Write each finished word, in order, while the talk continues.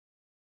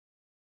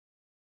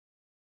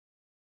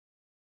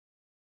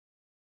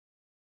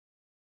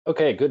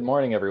Okay, good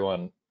morning,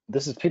 everyone.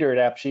 This is Peter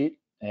at AppSheet,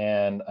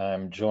 and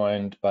I'm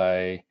joined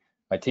by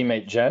my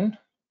teammate Jen.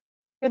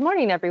 Good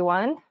morning,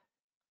 everyone.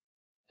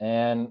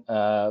 And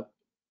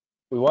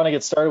we want to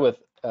get started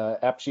with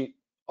AppSheet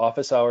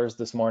office hours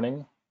this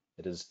morning.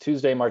 It is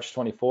Tuesday, March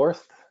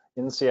 24th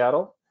in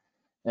Seattle.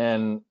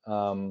 And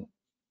we're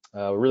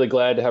really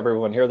glad to have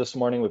everyone here this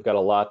morning. We've got a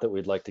lot that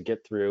we'd like to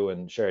get through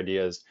and share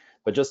ideas.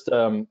 But just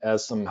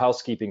as some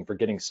housekeeping for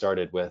getting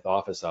started with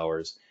office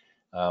hours,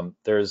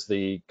 there's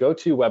the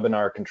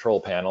GoToWebinar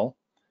control panel,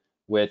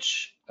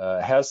 which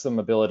has some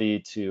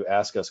ability to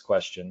ask us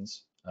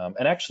questions.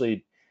 And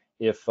actually,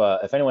 if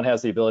anyone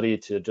has the ability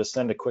to just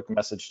send a quick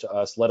message to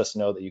us, let us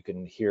know that you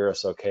can hear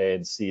us okay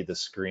and see the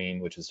screen,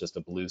 which is just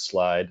a blue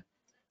slide.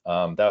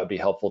 That would be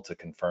helpful to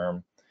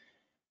confirm.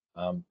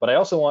 But I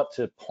also want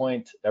to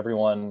point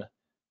everyone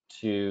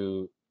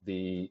to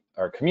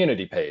our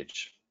community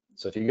page.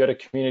 So if you go to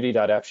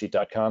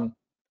community.appsheet.com,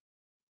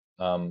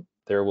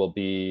 there will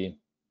be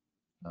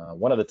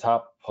one of the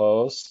top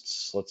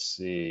posts. Let's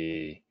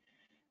see.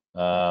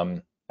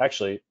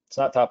 Actually, it's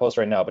not top post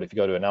right now, but if you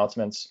go to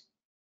announcements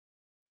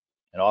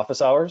and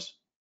office hours,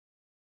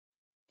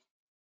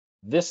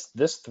 this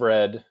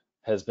thread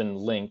has been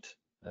linked.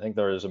 I think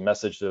there was a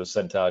message that was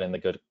sent out in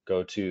the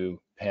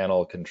go-to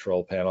panel,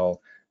 control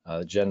panel.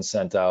 Jen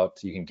sent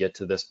out. You can get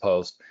to this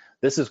post.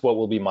 This is what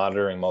we'll be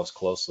monitoring most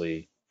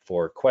closely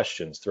for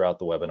questions throughout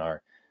the webinar.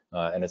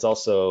 And it's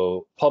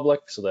also public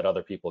so that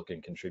other people can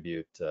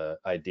contribute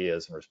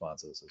ideas and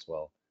responses as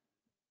well.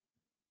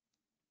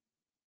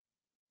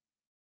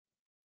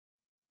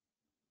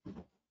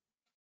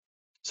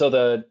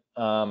 So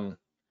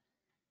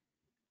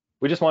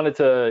we just wanted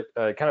to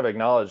kind of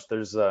acknowledge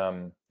there's,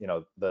 the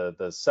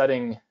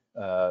setting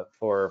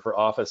for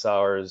office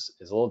hours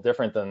is a little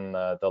different than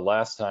the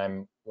last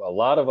time. A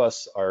lot of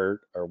us are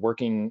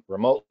working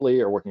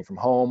remotely or working from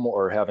home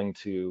or having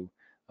to,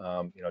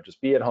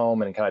 just be at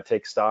home and kind of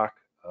take stock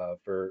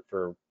for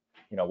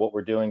what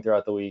we're doing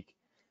throughout the week.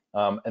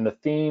 And the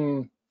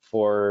theme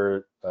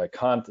for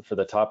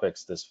the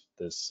topics this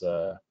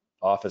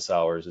office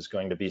hours is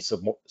going to be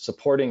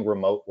supporting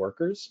remote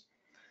workers.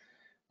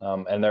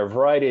 And there are a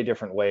variety of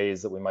different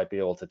ways that we might be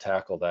able to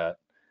tackle that.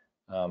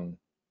 I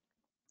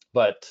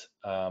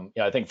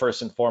think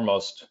first and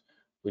foremost,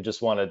 we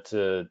just wanted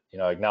to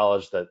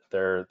acknowledge that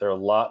there are a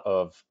lot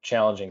of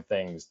challenging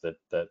things that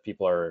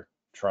people are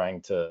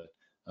trying to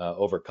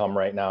overcome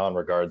right now in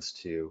regards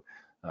to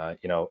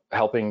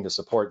helping to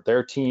support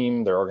their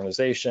team, their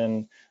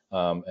organization,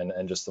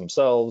 and just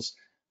themselves.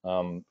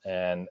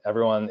 And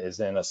everyone is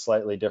in a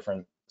slightly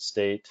different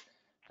state.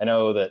 I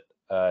know that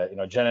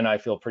Jen and I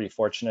feel pretty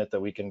fortunate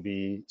that we can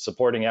be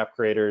supporting app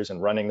creators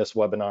and running this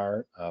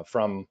webinar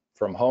from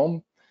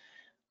home.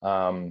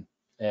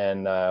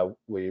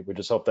 We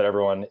just hope that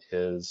everyone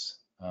is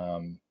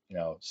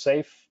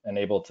safe and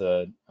able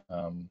to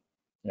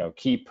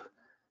keep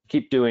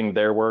doing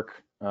their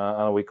work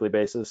on a weekly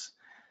basis.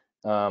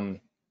 The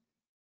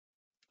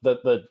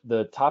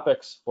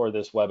topics for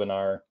this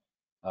webinar,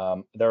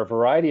 there are a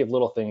variety of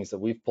little things that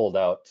we've pulled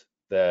out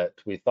that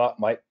we thought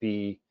might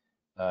be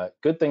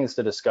good things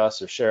to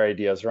discuss or share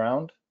ideas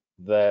around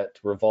that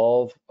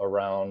revolve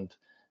around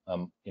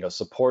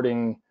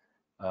supporting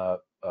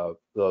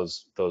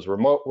those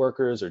remote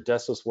workers or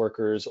deskless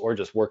workers or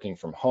just working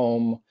from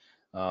home,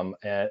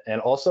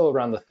 and also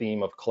around the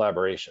theme of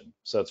collaboration.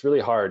 So it's really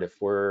hard if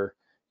we're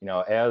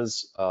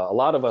as a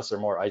lot of us are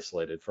more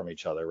isolated from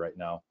each other right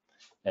now.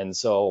 And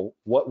so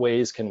what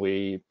ways can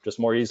we just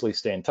more easily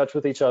stay in touch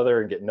with each other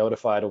and get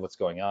notified of what's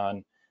going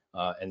on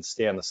and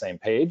stay on the same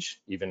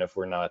page, even if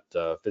we're not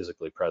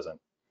physically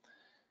present?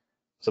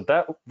 So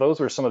those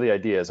were some of the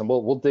ideas, and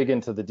we'll dig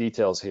into the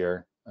details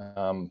here.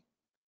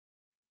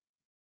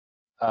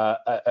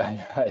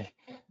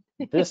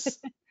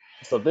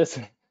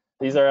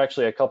 These are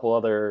actually a couple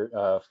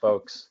other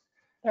folks.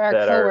 There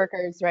are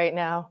coworkers right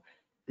now.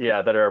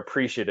 Yeah, that are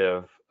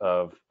appreciative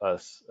of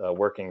us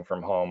working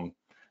from home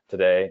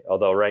today.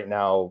 Although right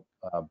now,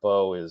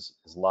 Bo is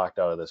locked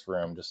out of this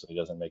room just so he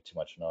doesn't make too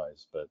much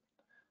noise. But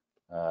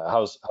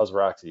how's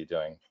Roxy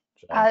doing?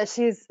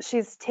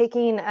 She's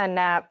taking a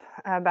nap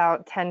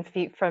about 10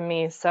 feet from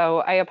me. So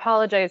I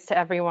apologize to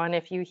everyone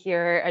if you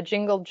hear a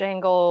jingle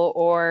jangle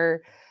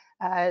or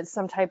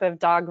some type of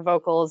dog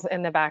vocals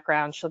in the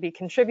background. She'll be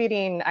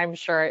contributing, I'm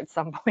sure, at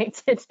some point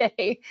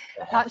today.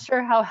 Not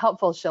sure how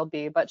helpful she'll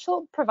be, but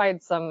she'll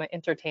provide some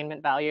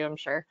entertainment value, I'm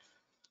sure.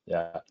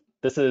 Yeah,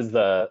 this is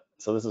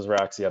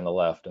Roxy on the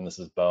left, and this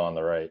is Bo on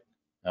the right.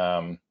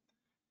 So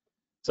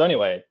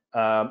anyway,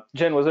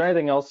 Jen, was there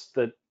anything else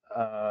that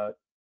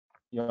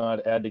you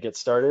want to add to get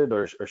started,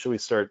 or should we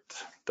start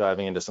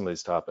diving into some of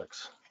these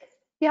topics?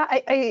 Yeah,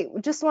 I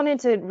just wanted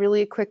to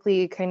really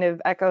quickly kind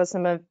of echo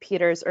some of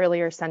Peter's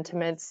earlier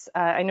sentiments.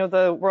 I know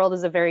the world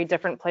is a very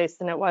different place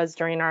than it was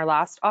during our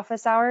last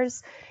office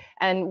hours,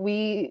 and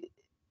we,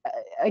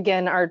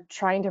 again, are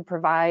trying to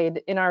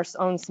provide in our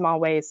own small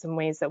ways some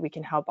ways that we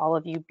can help all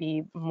of you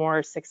be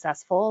more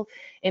successful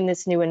in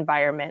this new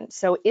environment.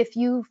 So if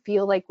you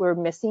feel like we're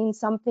missing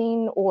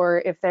something,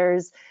 or if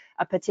there's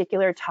a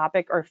particular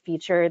topic or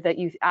feature that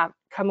you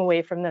come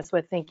away from this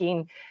with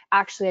thinking,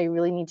 actually, I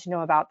really need to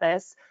know about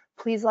this,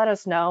 please let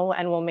us know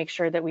and we'll make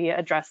sure that we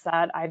address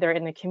that either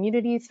in the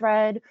community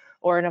thread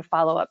or in a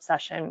follow-up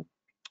session.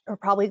 We're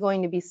probably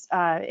going to be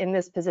in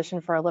this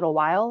position for a little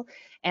while,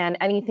 and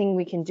anything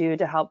we can do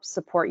to help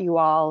support you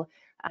all,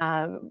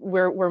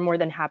 we're more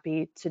than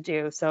happy to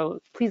do.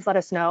 So please let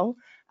us know.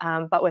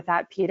 But with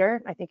that,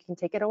 Peter, I think you can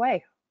take it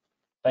away.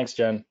 Thanks,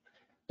 Jen.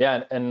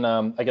 Yeah, and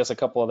I guess a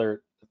couple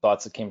other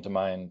thoughts that came to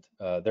mind.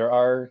 There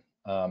are,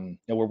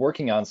 we're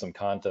working on some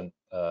content,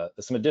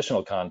 some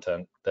additional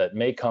content that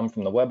may come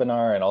from the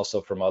webinar and also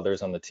from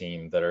others on the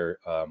team that are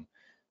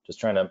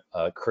just trying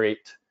to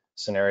create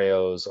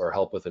scenarios or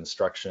help with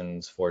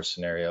instructions for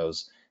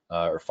scenarios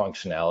or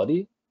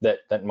functionality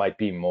that might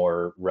be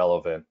more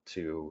relevant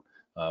to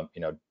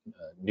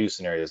new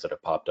scenarios that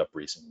have popped up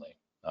recently.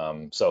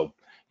 So,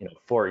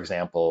 for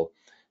example,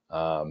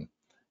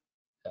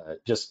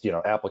 just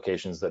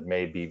applications that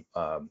may be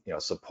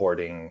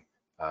supporting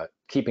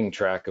keeping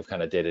track of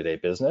kind of day-to-day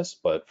business,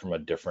 but from a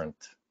different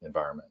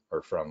environment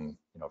or from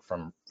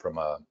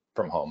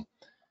home.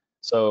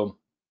 So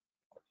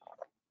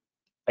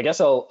I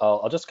guess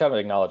I'll just kind of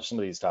acknowledge some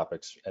of these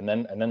topics and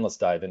then let's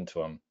dive into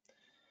them.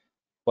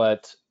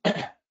 But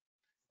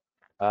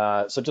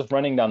so just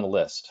running down the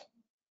list,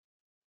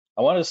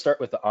 I wanted to start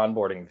with the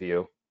onboarding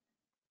view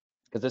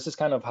because this is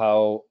kind of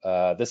how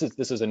this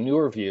is a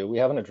newer view. We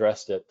haven't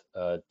addressed it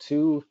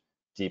too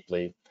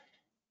deeply.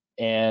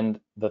 And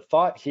the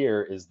thought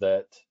here is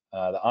that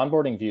the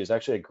onboarding view is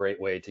actually a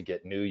great way to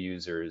get new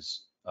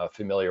users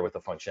familiar with the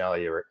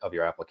functionality of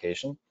your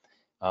application.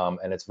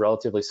 And it's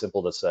relatively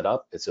simple to set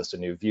up. It's just a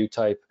new view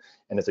type,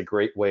 and it's a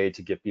great way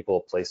to give people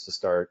a place to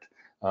start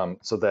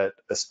so that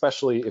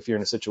especially if you're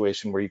in a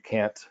situation where you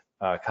can't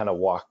kind of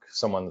walk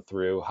someone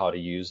through how to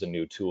use a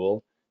new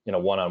tool in a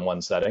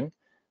one-on-one setting,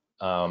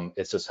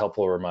 it's just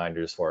helpful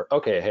reminders for,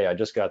 okay, hey, I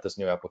just got this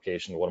new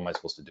application. What am I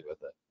supposed to do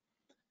with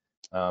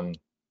it?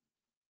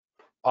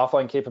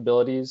 Offline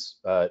capabilities,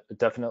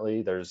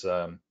 definitely. There's,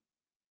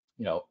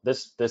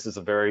 this is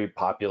a very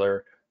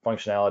popular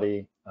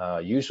functionality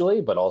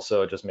usually, but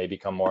also it just may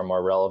become more and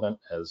more relevant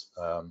as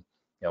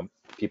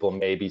people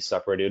may be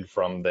separated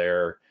from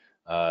their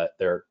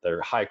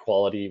high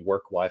quality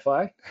work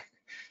Wi-Fi.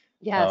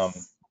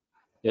 Yes.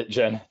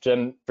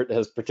 Jen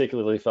has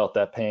particularly felt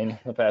that pain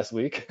the past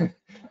week.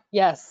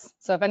 Yes.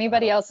 So if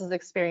anybody else is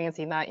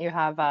experiencing that, you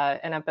have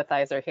an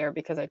empathizer here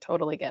because I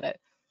totally get it.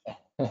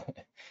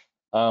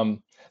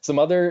 Some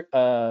other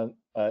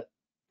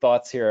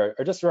thoughts here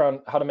are just around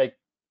how to make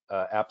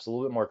apps a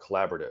little bit more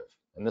collaborative.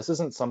 And this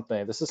is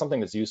something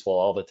that's useful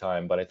all the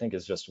time, but I think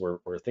is just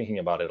we're thinking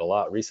about it a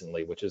lot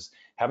recently, which is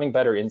having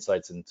better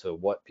insights into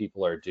what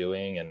people are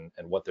doing and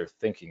what they're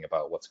thinking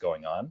about what's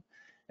going on.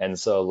 And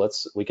so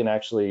we can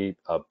actually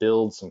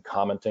build some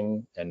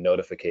commenting and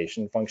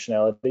notification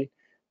functionality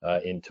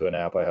into an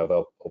app I have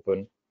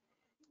open.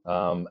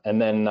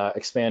 And then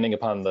expanding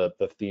upon the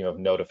theme of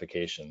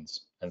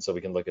notifications. And so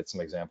we can look at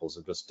some examples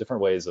of just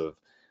different ways of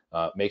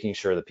making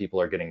sure that people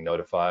are getting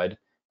notified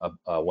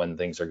when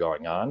things are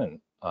going on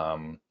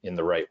and in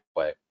the right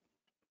way.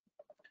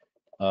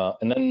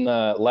 And then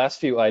last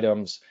few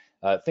items,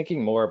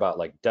 thinking more about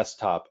like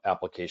desktop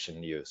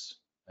application use.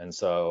 And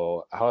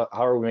so how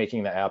are we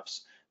making the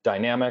apps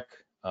dynamic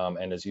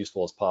and as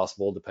useful as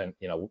possible,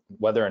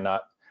 whether or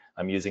not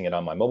I'm using it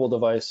on my mobile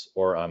device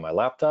or on my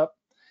laptop.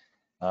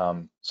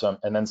 And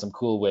then some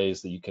cool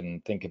ways that you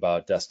can think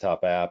about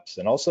desktop apps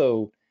and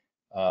also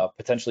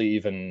potentially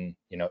even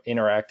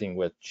interacting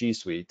with G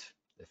Suite.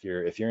 If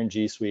you're in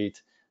G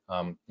Suite,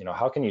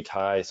 how can you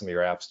tie some of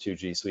your apps to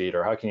G Suite,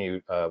 or how can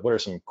you what are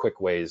some quick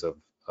ways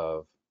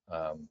of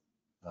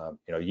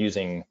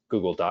using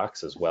Google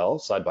Docs as well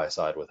side by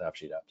side with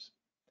AppSheet apps?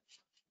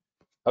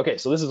 Okay,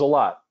 so this is a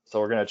lot, so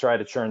we're going to try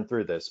to churn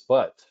through this,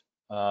 but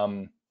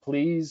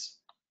please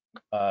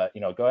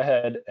go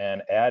ahead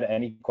and add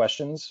any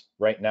questions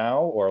right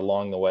now or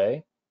along the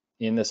way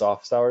in this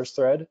office hours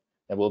thread,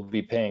 and we'll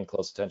be paying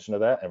close attention to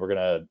that, and we're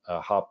going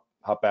to hop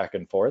back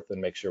and forth and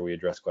make sure we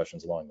address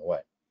questions along the way.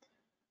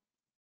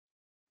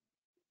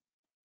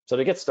 So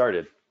to get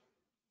started,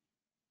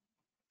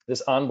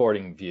 this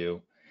onboarding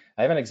view,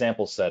 I have an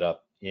example set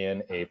up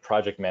in a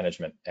project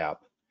management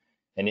app,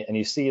 and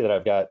you see that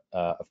I've got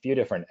a few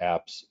different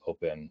apps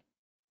open.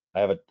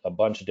 I have a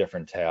bunch of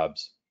different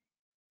tabs.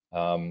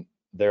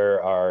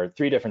 There are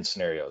 3 different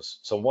scenarios.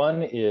 So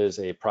one is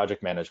a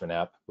project management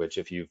app, which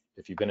if you've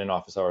been in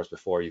office hours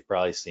before, you've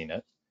probably seen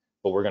it,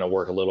 but we're going to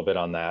work a little bit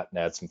on that and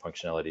add some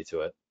functionality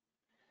to it.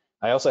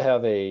 I also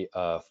have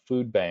a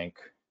food bank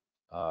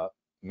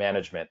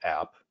management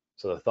app.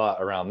 So the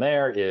thought around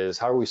there is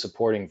how are we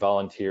supporting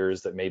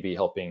volunteers that may be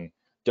helping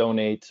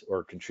donate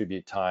or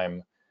contribute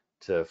time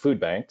to food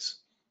banks,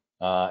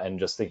 and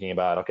just thinking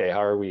about, okay,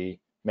 how are we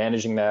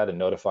managing that and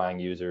notifying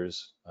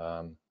users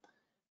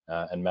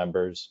and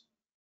members.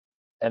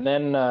 And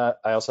then I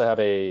also have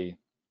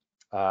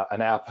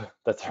an app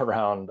that's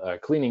around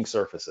cleaning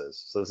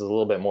surfaces. So this is a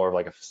little bit more of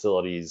like a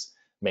facilities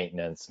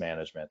maintenance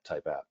management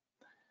type app.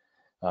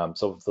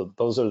 So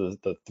those are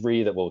the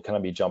three that we'll kind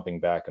of be jumping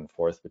back and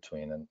forth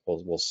between, and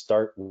we'll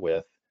start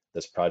with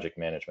this project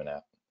management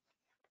app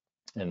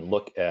and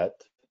look at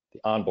the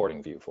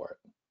onboarding view for it.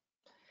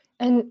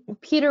 And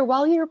Peter,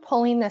 while you're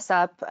pulling this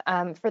up,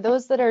 for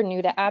those that are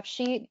new to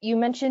AppSheet, you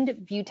mentioned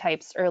view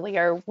types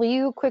earlier. Will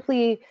you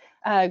quickly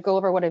go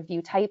over what a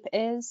view type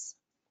is?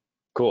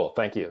 Cool,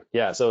 thank you.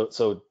 Yeah,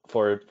 so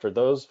for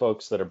those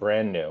folks that are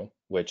brand new,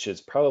 which is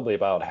probably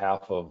about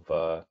half of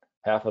the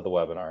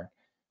webinar,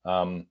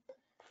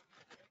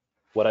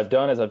 what I've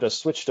done is I've just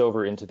switched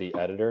over into the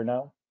editor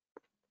now,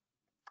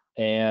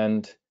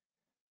 and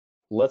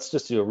let's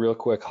just do a real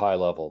quick high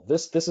level.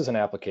 This is an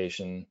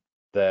application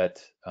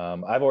that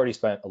I've already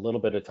spent a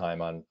little bit of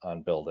time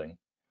on building,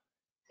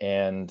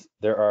 and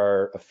there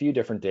are a few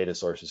different data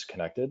sources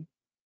connected.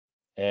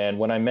 And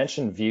when I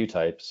mention view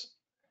types,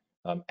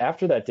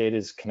 after that data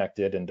is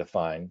connected and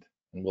defined,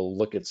 and we'll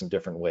look at some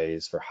different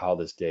ways for how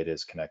this data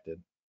is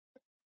connected.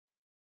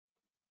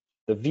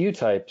 The view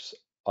types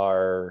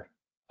are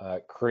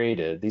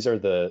created. These are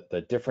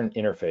the different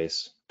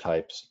interface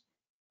types.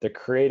 They're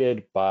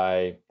created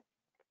by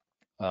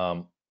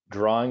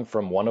drawing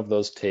from one of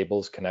those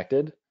tables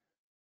connected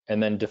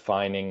and then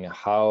defining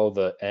how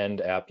the end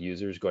app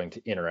user is going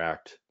to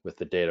interact with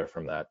the data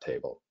from that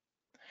table.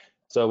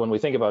 So when we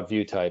think about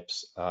view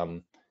types,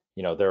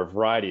 there are a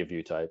variety of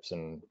view types,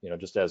 and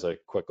just as a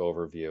quick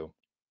overview,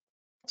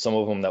 some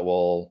of them that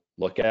we'll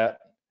look at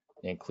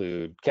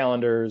include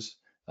calendars,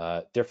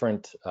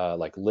 different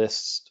like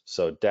lists,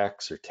 so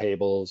decks or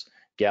tables,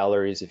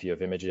 galleries if you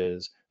have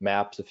images,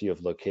 maps if you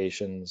have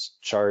locations,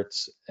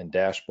 charts and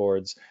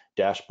dashboards.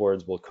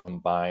 Dashboards will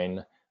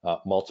combine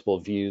multiple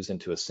views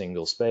into a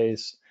single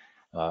space.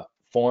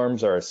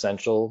 Forms are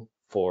essential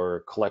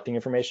for collecting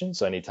information,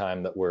 so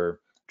anytime that we're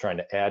trying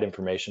to add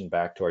information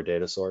back to our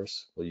data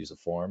source, we'll use a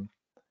form.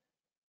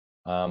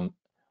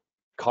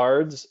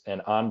 Cards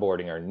and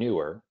onboarding are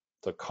newer.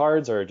 So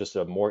cards are just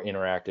a more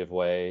interactive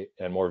way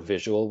and more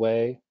visual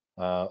way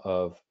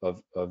of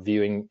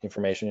viewing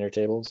information in your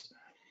tables.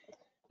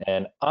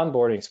 And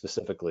onboarding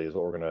specifically is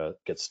what we're going to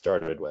get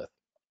started with.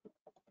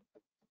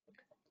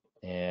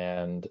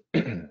 And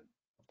we're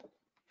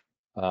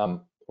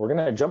going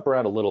to jump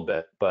around a little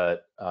bit,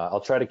 but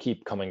I'll try to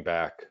keep coming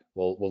back.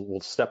 We'll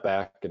step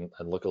back and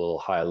look a little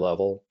high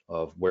level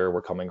of where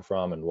we're coming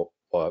from and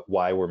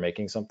why we're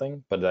making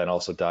something, but then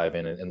also dive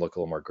in and look a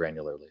little more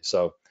granularly.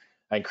 So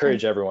I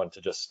encourage everyone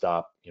to just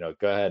stop,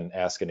 go ahead and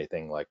ask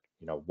anything like,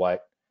 why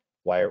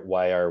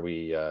are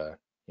we,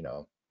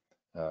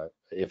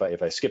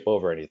 if I skip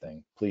over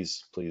anything,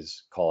 please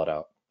call it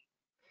out.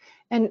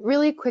 And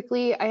really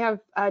quickly, I have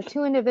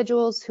two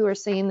individuals who are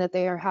saying that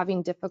they are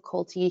having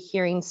difficulty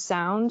hearing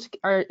sound.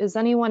 Is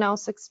anyone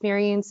else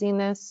experiencing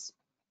this?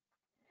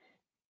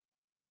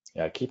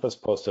 Yeah, keep us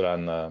posted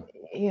on the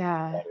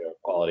audio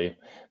quality.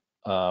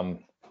 I'm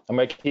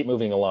gonna keep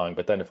moving along,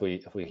 but then if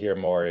we hear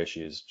more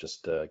issues,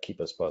 just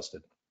keep us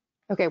posted.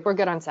 Okay, we're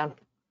good on sound.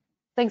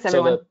 Thanks,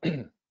 everyone.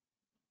 So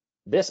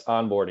this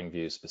onboarding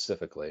view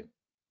specifically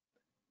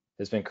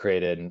has been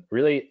created, and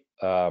really,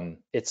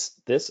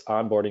 this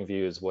onboarding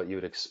view is what you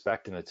would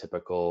expect in a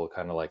typical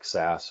kind of like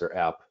SaaS or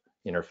app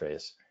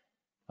interface.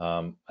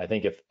 I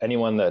think if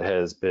anyone that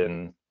has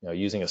been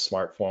using a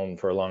smartphone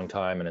for a long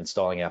time and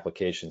installing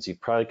applications,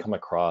 you've probably come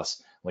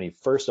across when you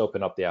first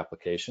open up the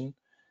application,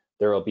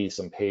 there will be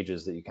some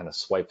pages that you kind of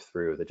swipe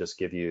through that just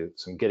give you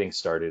some getting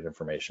started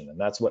information. And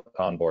that's what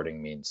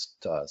onboarding means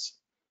to us.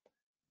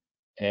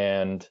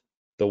 And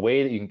the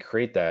way that you can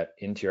create that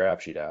into your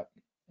AppSheet app,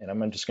 and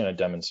I'm just going to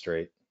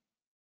demonstrate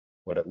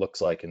what it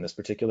looks like in this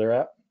particular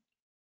app.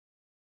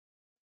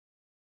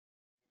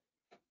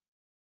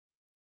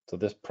 So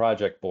this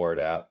project board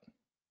app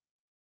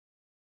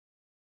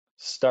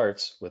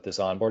starts with this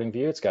onboarding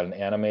view. It's got an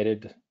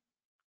animated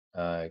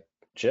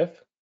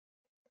GIF,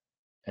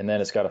 and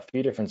then it's got a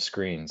few different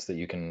screens that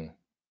you can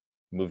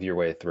move your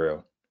way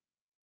through.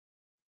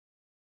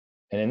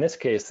 And in this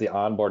case, the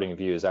onboarding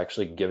view is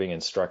actually giving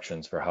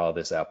instructions for how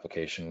this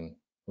application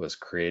was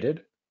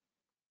created.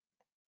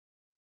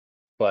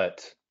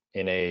 But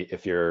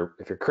if you're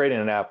creating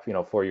an app,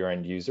 for your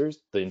end users,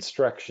 the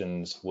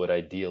instructions would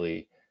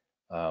ideally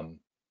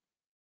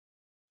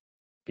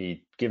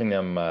be giving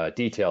them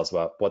details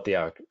about what the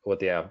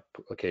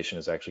application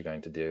is actually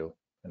going to do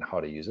and how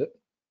to use it.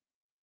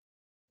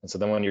 And so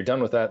then when you're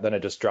done with that, then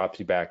it just drops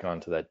you back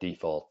onto that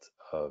default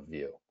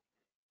view.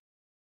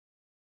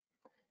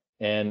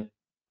 And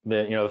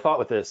the thought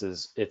with this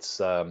is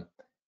it's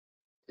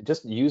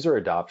just user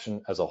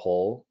adoption as a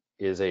whole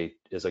is a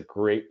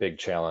great big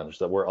challenge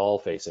that we're all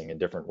facing in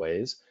different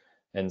ways.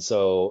 And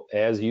so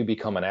as you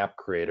become an app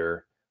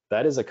creator,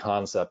 that is a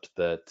concept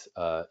that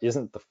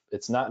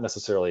it's not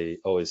necessarily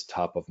always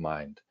top of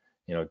mind.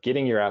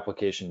 Getting your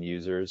application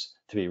users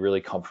to be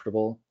really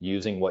comfortable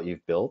using what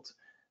you've built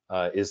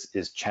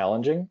is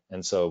challenging.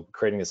 And so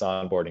creating this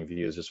onboarding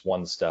view is just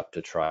one step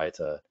to try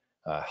to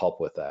help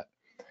with that.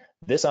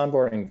 This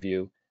onboarding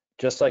view,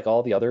 just like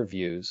all the other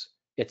views,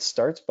 it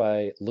starts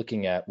by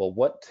looking at, well,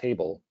 what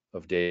table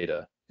of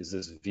data is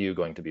this view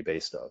going to be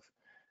based of?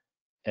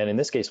 And in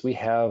this case, we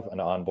have an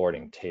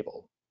onboarding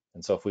table.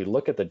 And so if we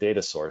look at the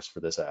data source for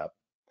this app,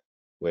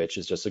 which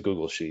is just a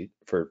Google Sheet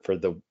for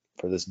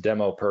this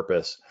demo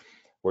purpose,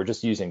 we're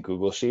just using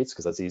Google Sheets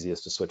because that's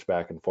easiest to switch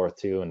back and forth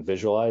to and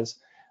visualize.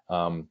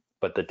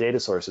 But the data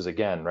sources,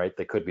 again, right,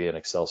 they could be an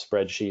Excel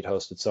spreadsheet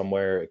hosted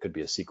somewhere. It could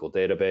be a SQL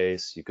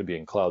database. You could be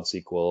in Cloud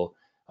SQL.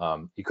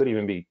 You could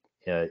even be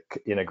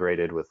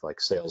integrated with like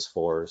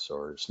Salesforce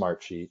or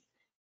Smartsheet.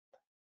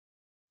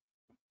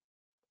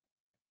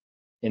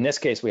 In this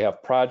case, we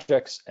have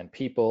projects and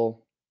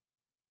people,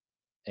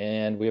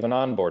 and we have an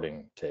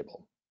onboarding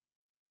table.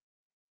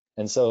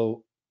 And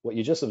so what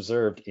you just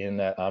observed in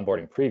that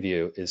onboarding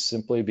preview is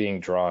simply being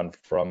drawn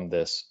from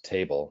this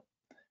table.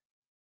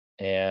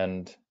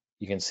 And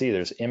you can see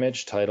there's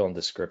image, title, and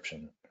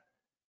description.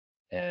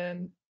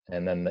 And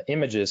then the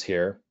images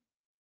here,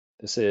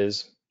 this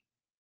is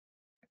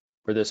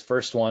for this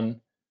first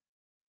one,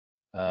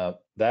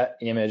 that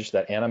image,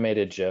 that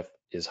animated GIF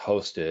is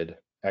hosted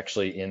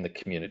actually in the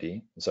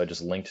community. So I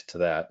just linked to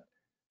that.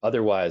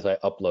 Otherwise, I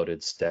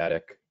uploaded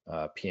static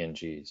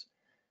PNGs.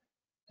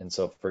 And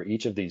so for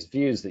each of these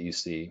views that you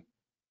see,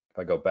 if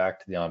I go back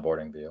to the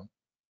onboarding view,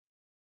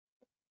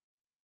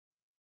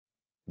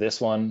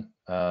 this one,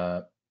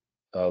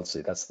 let's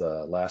see, that's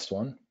the last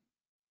one.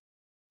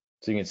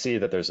 So you can see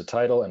that there's a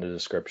title and a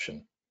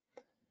description.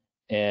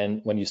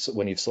 And when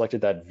you've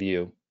selected that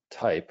view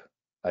type,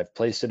 I've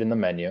placed it in the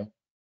menu,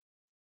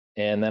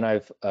 and then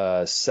I've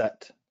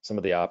set some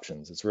of the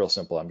options. It's real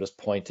simple. I'm just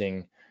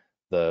pointing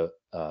the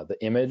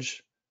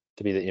image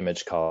to be the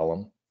image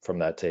column from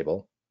that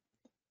table.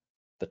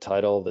 The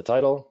title,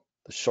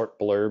 the short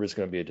blurb is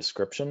going to be a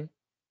description.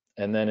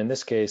 And then in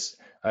this case,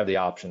 I have the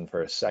option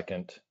for a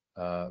second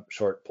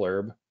short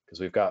blurb because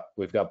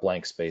we've got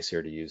blank space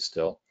here to use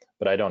still,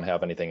 but I don't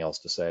have anything else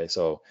to say.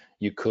 So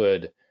you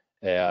could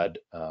add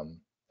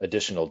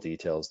additional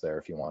details there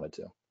if you wanted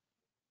to.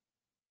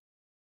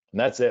 And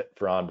that's it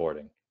for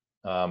onboarding.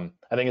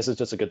 I think this is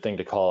just a good thing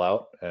to call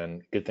out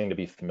and good thing to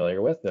be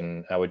familiar with.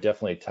 And I would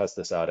definitely test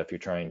this out if you're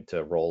trying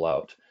to roll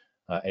out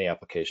any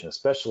application,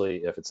 especially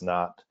if it's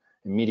not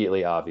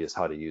immediately obvious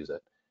how to use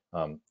it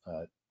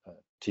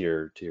to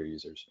your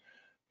users.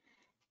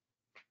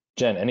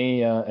 Jen,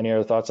 any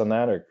other thoughts on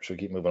that, or should we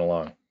keep moving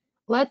along?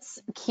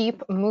 Let's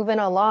keep moving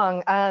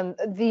along.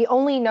 The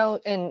only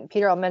note, and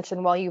Peter, I'll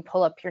mention while you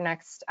pull up your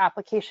next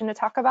application to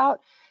talk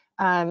about,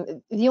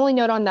 the only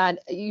note on that,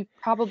 you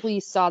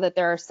probably saw that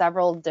there are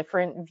several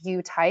different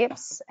view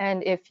types.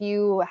 And if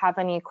you have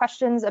any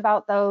questions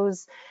about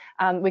those,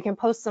 we can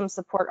post some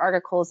support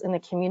articles in the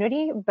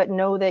community, but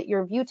know that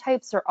your view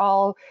types are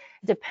all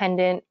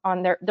dependent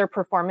on their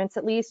performance,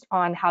 at least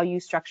on how you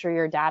structure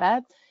your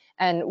data.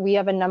 And we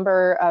have a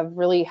number of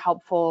really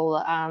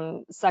helpful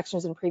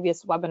sections in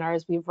previous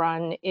webinars we've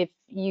run. If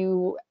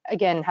you,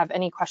 again, have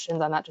any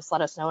questions on that, just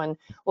let us know and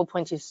we'll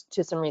point you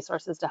to some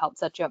resources to help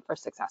set you up for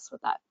success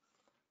with that.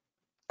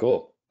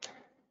 Cool.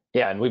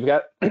 Yeah, and we've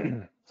got,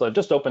 so I've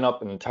just opened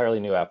up an entirely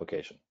new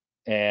application.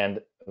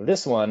 And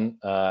this one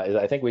is,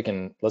 I think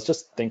let's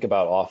just think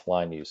about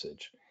offline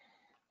usage.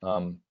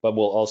 But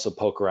we'll also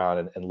poke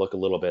around and look a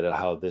little bit at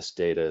how this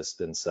data has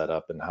been set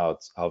up and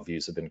how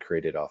views have been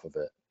created off of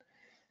it.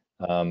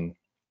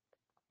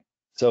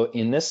 So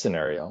in this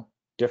scenario,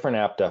 different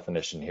app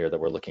definition here that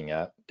we're looking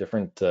at,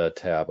 different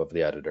tab of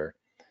the editor.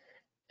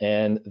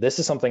 And this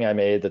is something I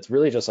made that's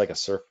really just like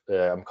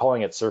I'm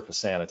calling it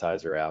Surface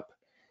Sanitizer app.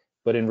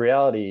 But in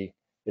reality,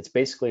 it's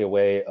basically a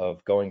way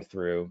of going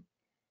through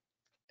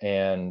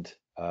and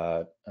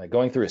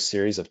going through a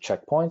series of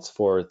checkpoints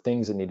for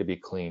things that need to be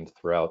cleaned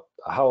throughout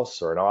a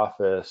house or an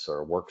office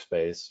or a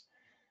workspace.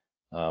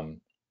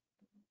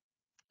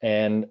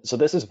 And so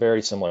this is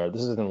very similar.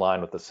 This is in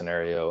line with the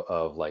scenario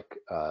of like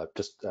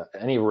just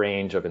any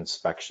range of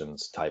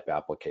inspections type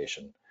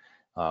application.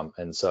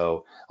 And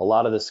so a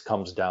lot of this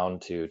comes down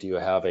to, do you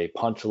have a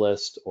punch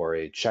list or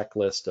a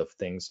checklist of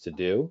things to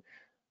do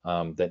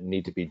that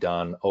need to be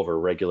done over a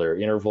regular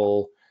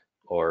interval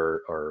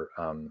or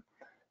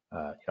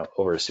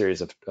over a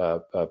series of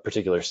a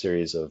particular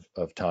series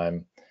of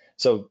time.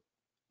 So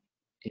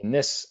in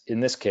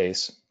this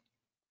case,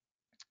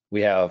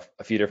 we have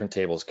a few different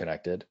tables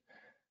connected.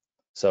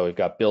 So we've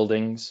got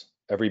buildings,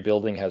 every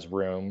building has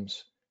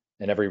rooms,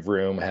 and every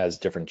room has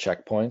different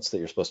checkpoints that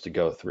you're supposed to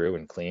go through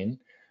and clean.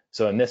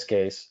 So in this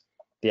case,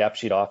 the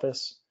AppSheet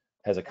office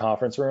has a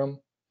conference room,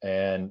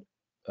 and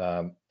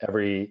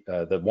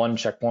the one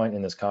checkpoint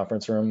in this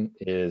conference room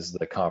is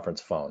the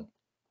conference phone.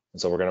 And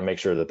so we're gonna make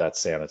sure that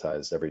that's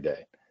sanitized every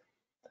day.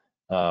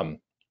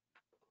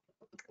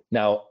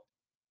 Now,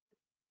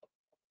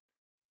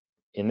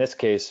 in this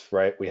case,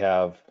 right, we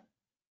have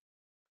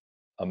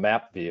a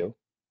map view.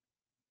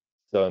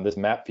 So in this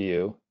map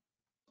view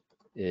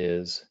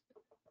is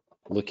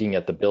looking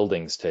at the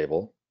buildings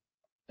table,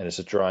 and it's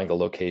just drawing the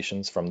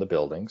locations from the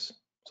buildings.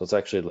 So let's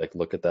actually like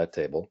look at that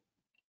table.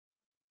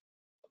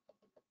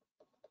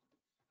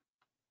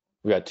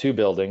 We got two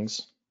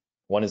buildings.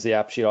 One is the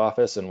AppSheet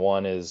office, and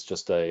one is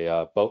just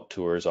a boat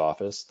tours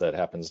office that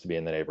happens to be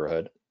in the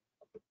neighborhood.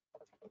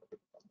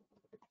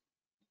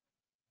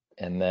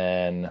 and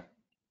then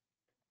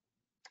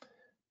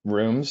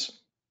rooms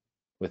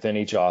within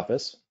each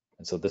office.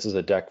 And so this is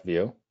a deck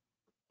view.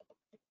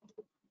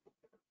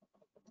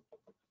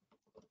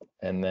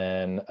 And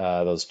then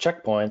those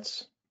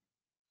checkpoints,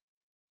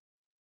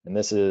 and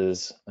this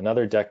is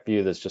another deck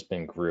view that's just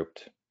been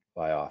grouped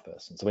by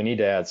office. And so we need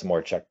to add some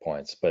more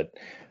checkpoints. But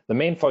the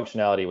main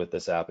functionality with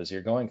this app is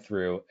you're going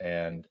through,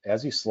 and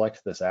as you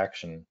select this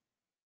action,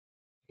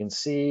 you can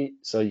see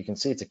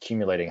it's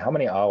accumulating how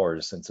many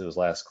hours since it was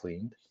last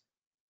cleaned.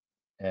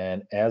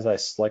 And as I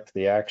select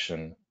the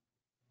action,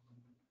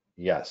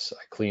 yes,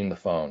 I cleaned the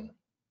phone.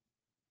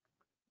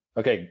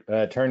 Okay,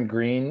 turned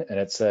green and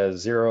it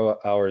says 0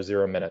 hours,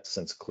 0 minutes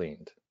since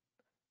cleaned.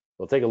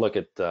 We'll take a look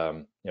at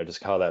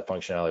just how that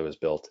functionality was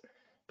built.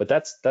 But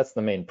that's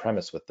the main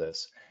premise with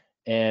this.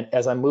 And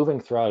as I'm moving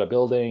throughout a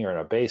building or in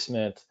a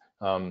basement,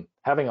 having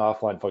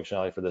offline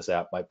functionality for this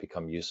app might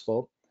become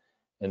useful.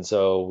 And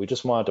so we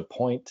just wanted to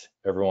point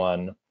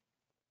everyone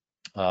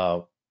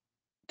to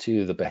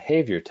the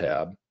behavior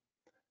tab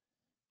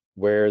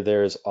where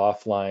there's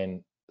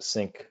offline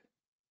sync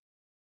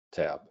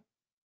tab.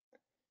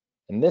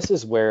 And this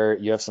is where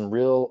you have some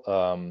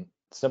real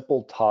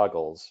simple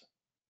toggles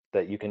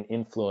that you can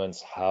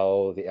influence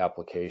how the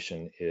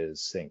application is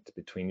synced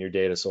between your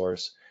data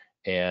source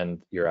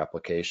and your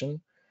application.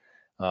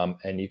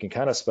 And you can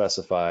kind of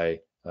specify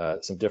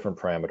some different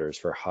parameters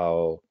for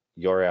how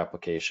your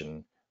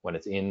application, when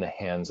it's in the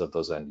hands of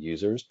those end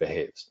users,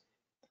 behaves.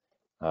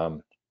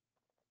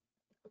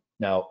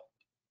 Now,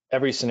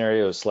 every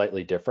scenario is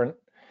slightly different,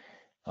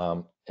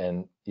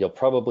 and you'll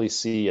probably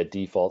see a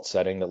default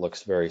setting that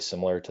looks very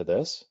similar to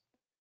this.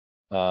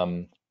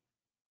 But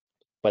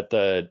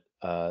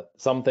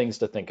some things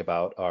to think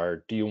about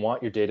are, do you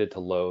want your data to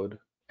load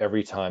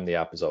every time the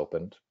app is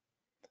opened?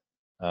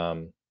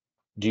 Do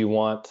you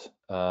want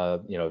a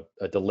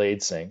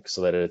delayed sync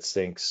so that it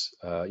syncs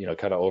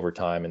kind of over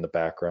time in the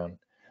background?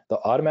 The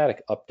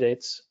automatic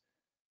updates.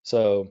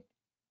 So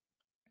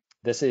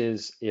this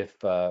is if,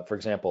 for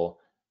example,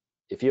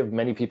 if you have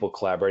many people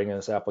collaborating in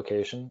this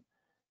application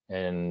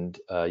and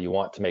you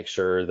want to make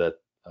sure that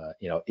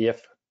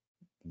if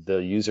the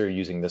user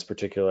using this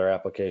particular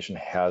application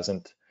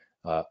hasn't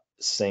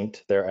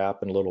synced their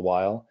app in a little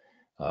while,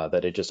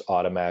 that it just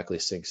automatically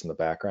syncs in the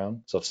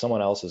background. So if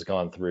someone else has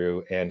gone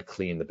through and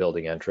cleaned the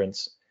building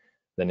entrance,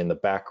 then in the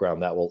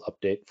background that will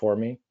update for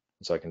me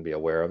so I can be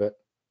aware of it.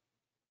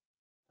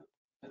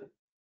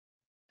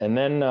 And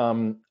then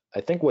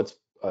I think what's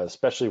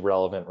especially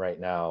relevant right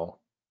now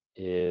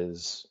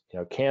is,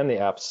 can the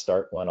app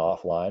start when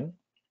offline?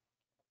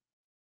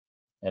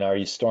 And are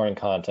you storing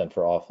content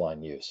for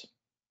offline use?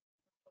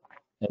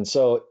 And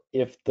so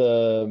if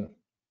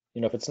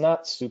if it's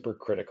not super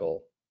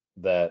critical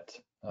that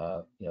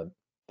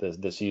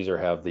this user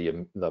have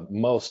the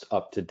most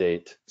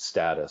up-to-date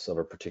status of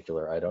a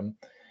particular item,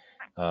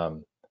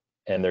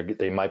 and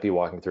they might be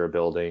walking through a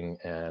building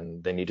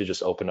and they need to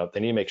just open up.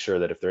 They need to make sure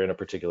that if they're in a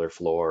particular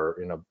floor,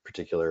 in a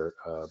particular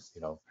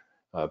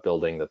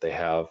building, that they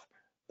have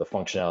the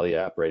functionality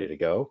app ready to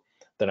go.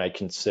 Then I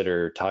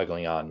consider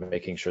toggling on,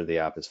 making sure the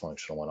app is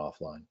functional when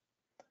offline.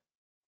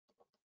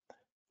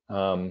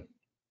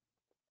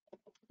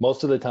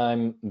 Most of the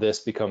time, this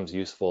becomes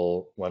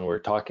useful when we're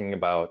talking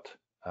about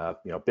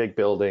big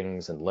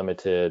buildings and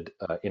limited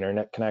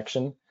internet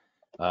connection,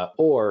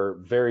 or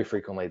very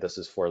frequently this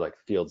is for like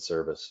field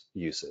service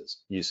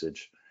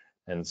usage.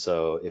 And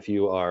so if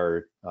you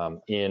are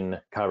in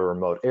kind of a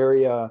remote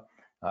area,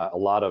 a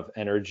lot of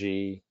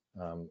energy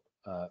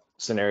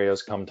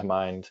scenarios come to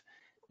mind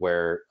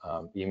where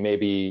you may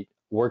be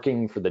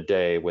working for the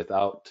day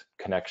without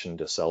connection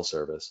to cell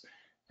service,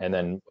 and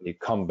then when you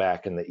come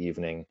back in the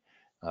evening,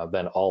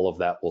 then all of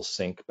that will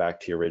sync back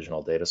to your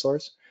original data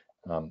source,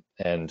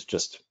 and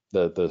just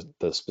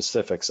the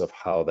specifics of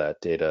how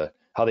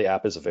the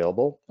app is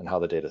available and how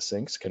the data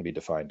syncs can be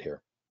defined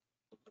here.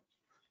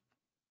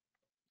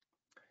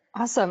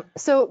 Awesome.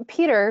 So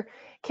Peter,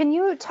 can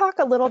you talk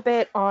a little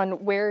bit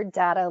on where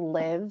data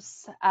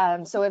lives?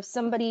 So if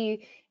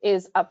somebody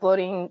is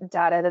uploading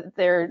data that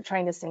they're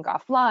trying to sync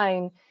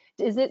offline,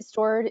 is it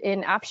stored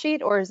in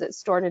AppSheet or is it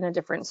stored in a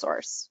different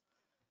source?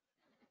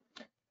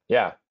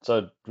 Yeah,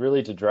 so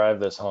really to drive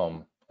this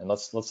home, and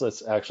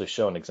let's actually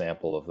show an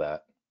example of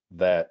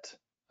that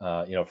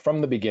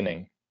from the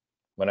beginning,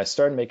 when I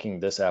started making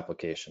this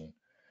application,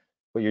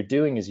 what you're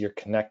doing is you're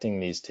connecting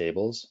these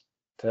tables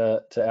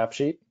to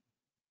AppSheet,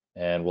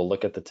 and we'll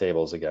look at the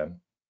tables again.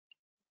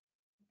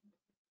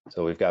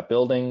 So we've got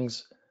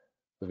buildings,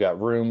 we've got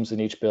rooms in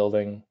each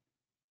building,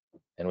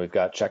 and we've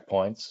got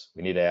checkpoints.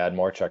 We need to add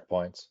more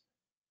checkpoints.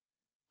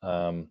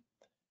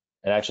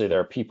 And actually there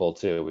are people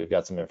too. We've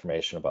got some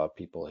information about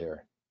people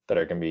here that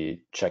are going to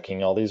be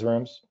checking all these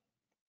rooms.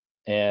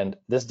 And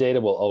this data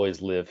will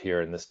always live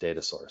here in this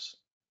data source,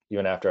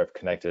 even after I've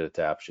connected it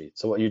to AppSheet.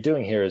 So what you're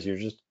doing here is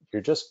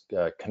you're just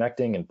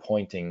connecting and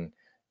pointing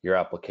your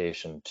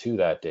application to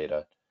that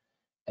data.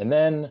 And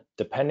then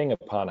depending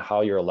upon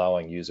how you're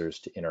allowing users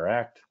to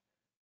interact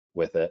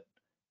with it,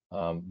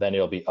 then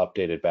it'll be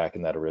updated back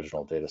in that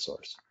original data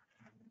source.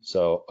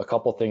 So a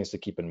couple things to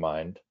keep in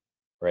mind,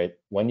 right?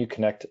 When you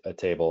connect a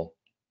table,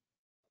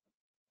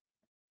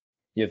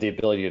 you have the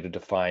ability to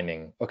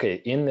defining, okay,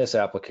 in this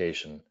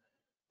application,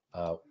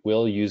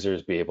 will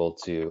users be able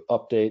to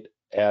update,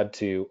 add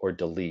to, or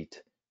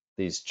delete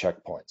these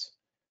checkpoints?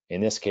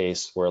 In this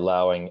case, we're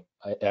allowing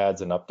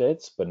adds and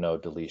updates, but no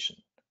deletion.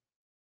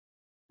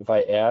 If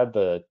I add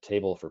the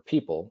table for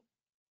people,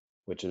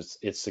 which is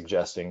it's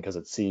suggesting because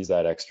it sees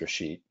that extra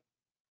sheet,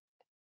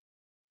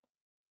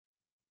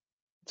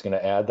 it's going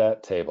to add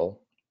that table.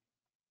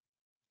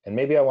 And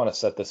maybe I want to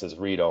set this as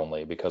read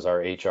only because our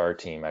HR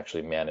team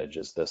actually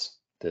manages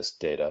this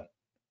data.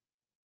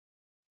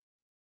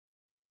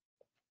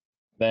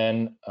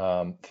 Then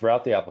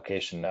throughout the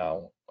application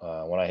now,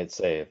 when I hit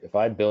save, if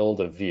I build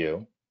a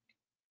view,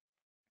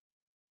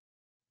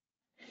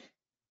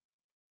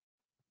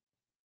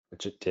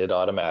 which it did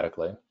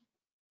automatically,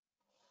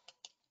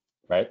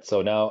 right?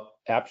 So now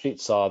AppSheet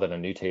saw that a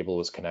new table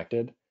was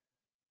connected,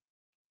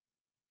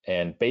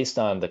 and based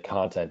on the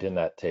content in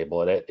that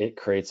table, it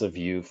creates a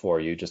view for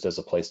you just as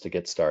a place to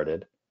get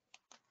started.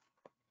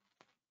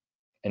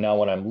 And now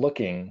when I'm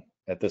looking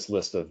at this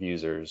list of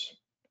users,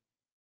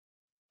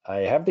 I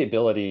have the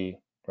ability,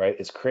 right?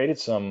 It's created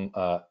some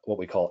what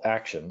we call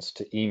actions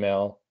to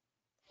email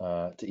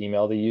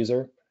the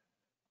user,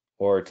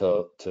 or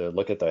to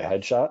look at the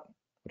headshot,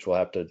 which we'll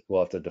have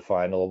to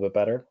define a little bit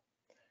better.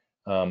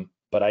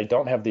 But I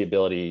don't have the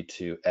ability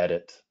to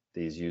edit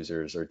these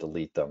users or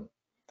delete them.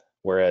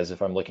 Whereas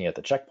if I'm looking at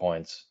the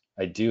checkpoints,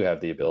 I do have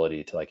the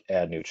ability to like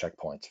add new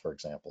checkpoints, for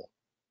example.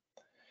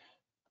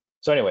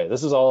 So anyway,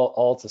 this is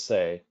all to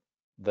say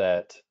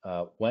that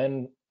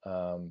when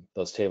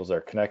those tables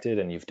are connected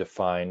and you've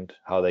defined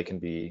how they can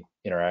be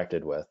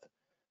interacted with,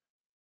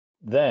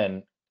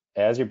 then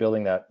as you're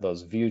building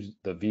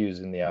the views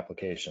in the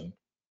application,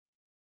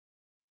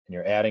 and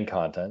you're adding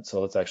content, so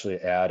let's actually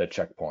add a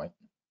checkpoint.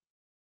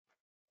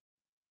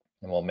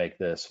 And we'll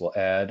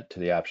add to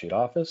the AppSheet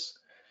office,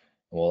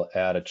 and we'll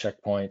add a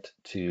checkpoint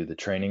to the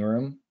training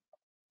room,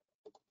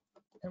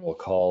 and we'll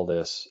call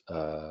this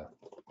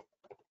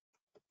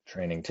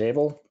training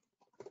table.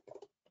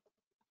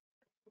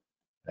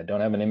 I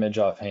don't have an image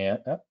offhand.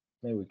 Oh,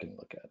 maybe we can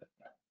look at it.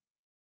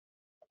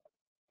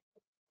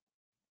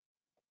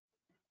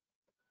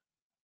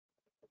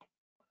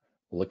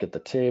 Look at the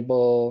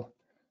table.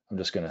 I'm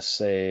just going to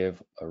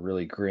save a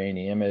really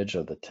grainy image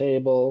of the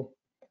table.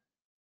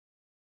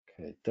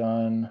 Okay,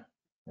 done.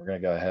 We're going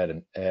to go ahead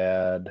and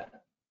add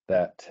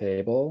that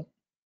table.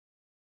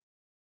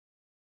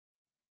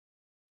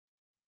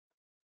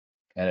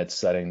 And it's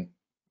setting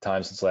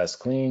time since last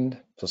cleaned.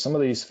 So some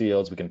of these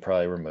fields we can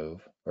probably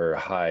remove or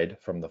hide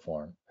from the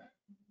form.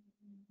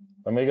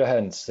 I'm going to go ahead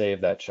and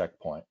save that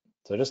checkpoint.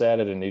 So I just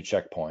added a new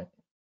checkpoint.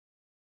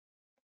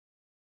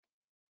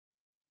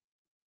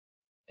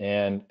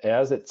 And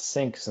as it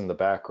syncs in the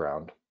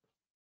background,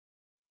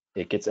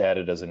 it gets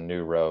added as a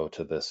new row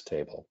to this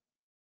table.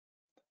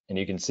 And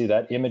you can see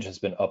that image has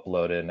been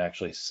uploaded and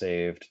actually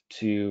saved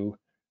to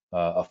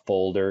a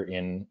folder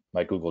in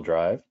my Google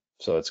Drive.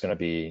 So it's going to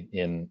be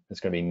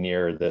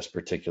near this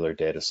particular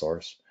data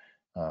source,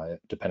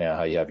 depending on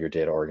how you have your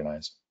data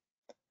organized.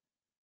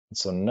 And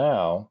so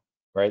now,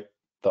 right,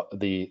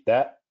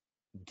 that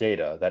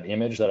data, that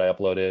image that I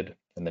uploaded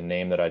and the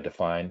name that I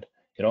defined,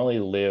 it only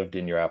lived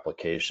in your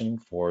application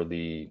for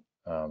the,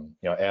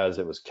 as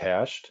it was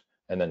cached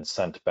and then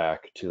sent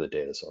back to the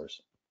data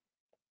source.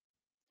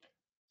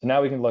 So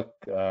now we can look,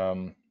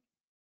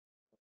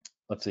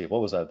 let's see,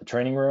 what was that? The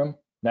training room.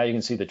 Now you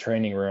can see the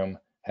training room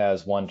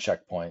has one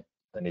checkpoint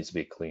that needs to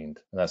be cleaned,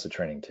 and that's the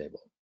training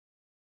table.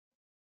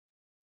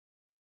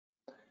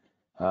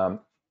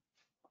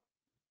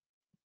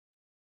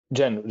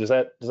 Jen, does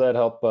that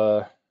help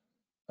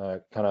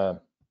kind of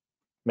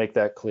make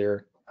that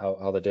clear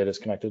how the data is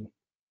connected?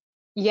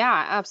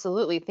 Yeah,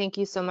 absolutely. Thank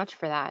you so much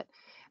for that.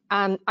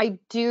 I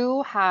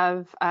do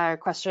have a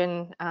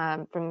question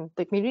from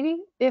the community,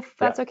 if Yeah.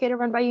 that's okay to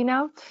run by you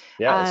now.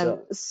 Yeah.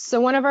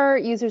 So one of our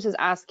users is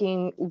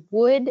asking,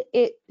 would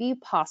it be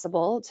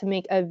possible to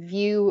make a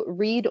view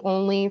read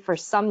only for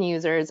some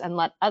users and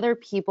let other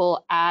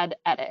people add,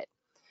 edit?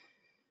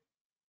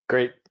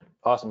 Great,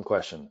 awesome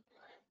question.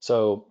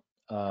 So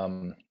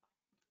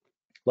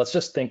let's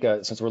just think,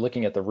 since we're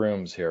looking at the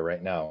rooms here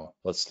right now,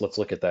 let's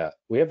look at that.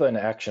 We have an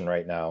action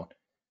right now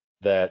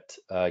that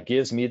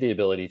gives me the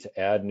ability to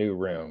add new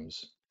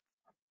rooms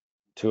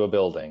to a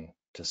building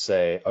to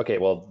say, okay,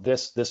 well,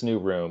 this new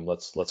room,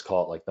 let's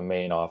call it like the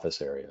main office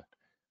area,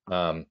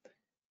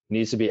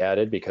 needs to be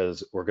added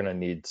because we're going to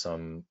need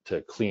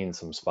to clean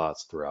some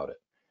spots throughout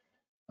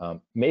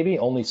it. Maybe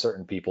only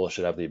certain people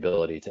should have the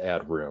ability to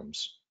add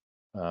rooms.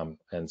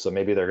 And so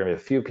maybe there are going to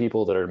be a few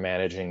people that are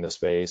managing the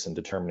space and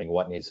determining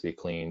what needs to be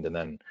cleaned, and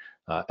then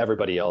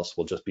everybody else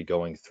will just be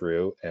going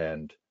through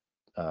and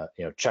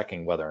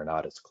checking whether or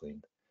not it's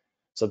cleaned.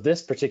 So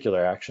this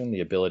particular action,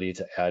 the ability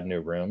to add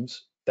new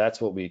rooms, that's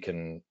what we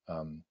can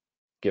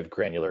give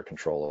granular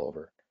control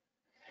over.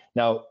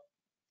 Now,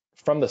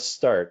 from the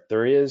start,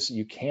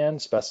 you can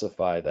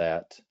specify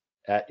that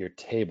at your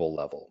table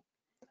level.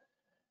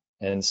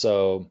 And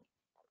so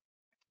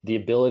the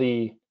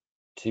ability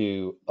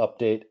to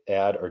update,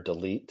 add, or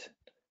delete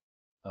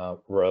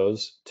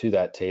rows to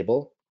that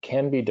table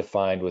can be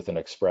defined with an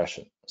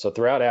expression. So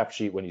throughout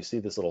AppSheet, when you see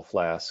this little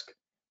flask,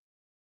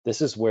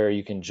 this is where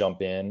you can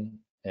jump in,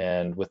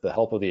 and with the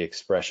help of the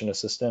expression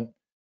assistant,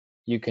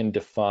 you can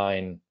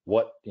define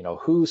what,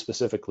 who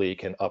specifically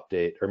can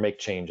update or make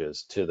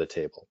changes to the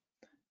table.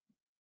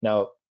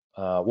 Now,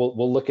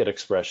 we'll look at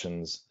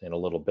expressions in a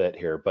little bit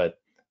here, but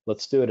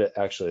let's do it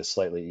actually a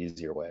slightly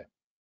easier way.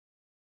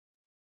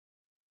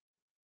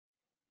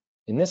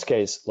 In this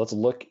case, let's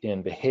look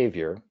in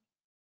behavior,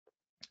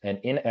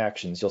 and in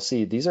actions, you'll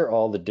see these are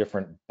all the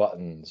different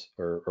buttons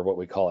or what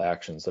we call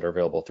actions that are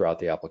available throughout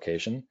the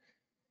application.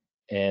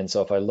 And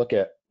so if I look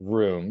at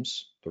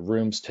rooms, the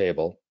rooms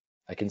table,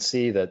 I can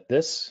see that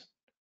this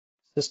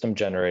system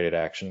generated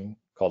action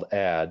called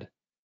add,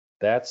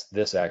 that's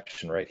this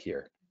action right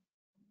here.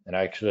 And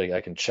I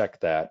can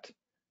check that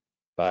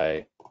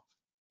by,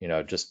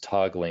 just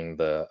toggling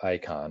the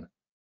icon.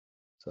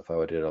 So if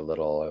I did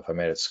if I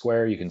made it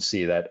square, you can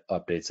see that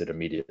updates it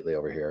immediately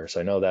over here. So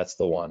I know that's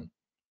the one.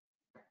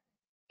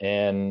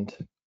 And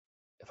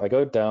if I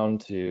go down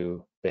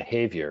to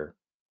behavior,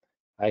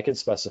 I can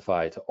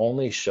specify to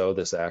only show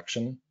this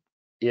action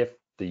if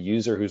the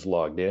user who's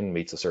logged in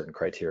meets a certain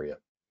criteria.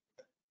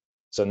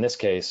 So in this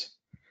case,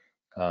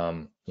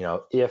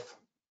 if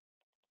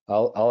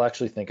I'll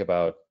actually think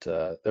about,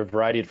 there are a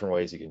variety of different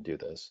ways you can do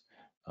this.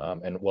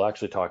 And we'll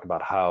actually talk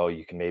about how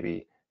you can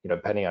maybe,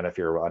 depending on if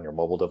you're on your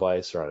mobile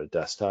device or on a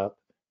desktop,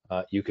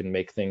 you can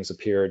make things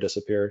appear or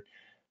disappear.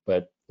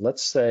 But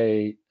let's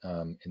say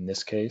in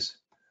this case,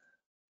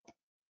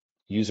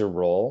 user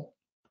role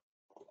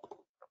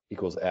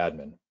equals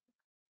admin.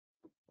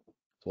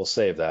 So we'll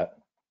save that.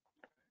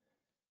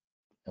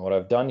 And what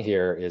I've done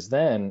here is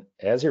then,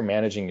 as you're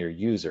managing your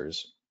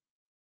users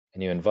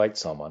and you invite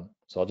someone,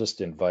 so I'll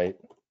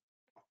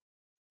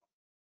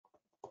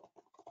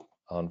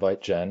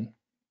invite Jen,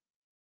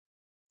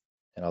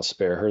 and I'll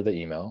spare her the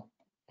email.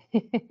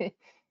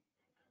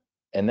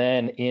 And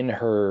then in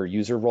her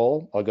user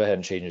role, I'll go ahead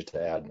and change it to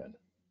admin.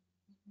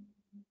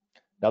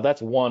 Now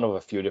that's one of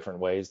a few different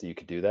ways that you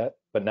could do that.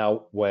 But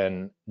now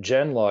when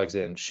Jen logs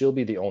in, she'll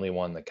be the only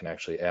one that can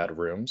actually add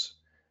rooms.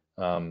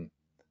 And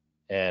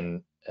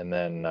then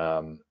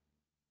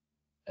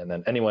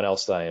anyone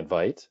else that I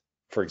invite,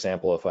 for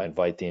example, if I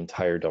invite the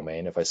entire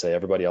domain, if I say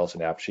everybody else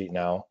in AppSheet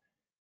now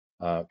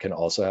can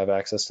also have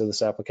access to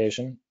this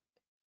application,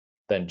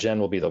 then Jen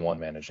will be the one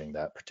managing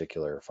that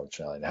particular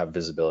functionality and have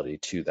visibility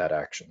to that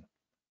action.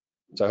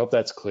 So I hope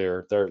that's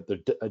clear. There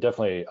are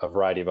definitely a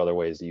variety of other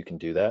ways that you can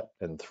do that.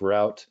 And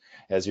throughout,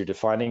 as you're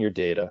defining your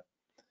data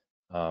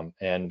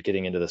and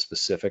getting into the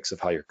specifics of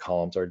how your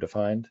columns are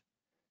defined,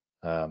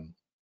 and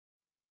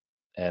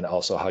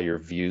also how your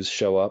views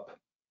show up,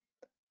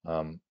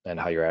 and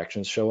how your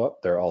actions show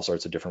up, there are all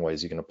sorts of different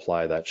ways you can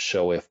apply that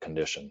show if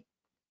condition.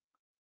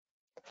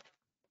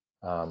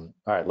 All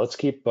right, let's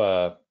keep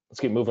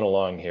moving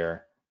along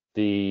here.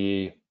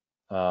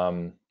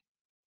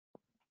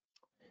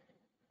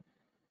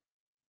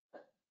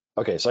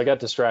 Okay, so I got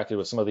distracted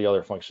with some of the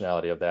other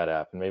functionality of that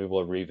app, and maybe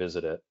we'll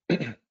revisit it.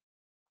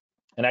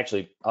 And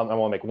actually, I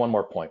want to make one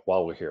more point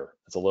while we're here.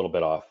 It's a little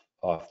bit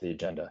off the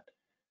agenda,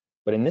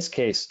 but in this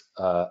case,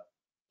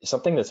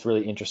 something that's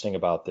really interesting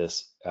about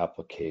this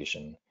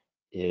application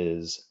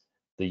is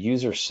the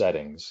user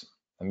settings.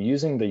 I'm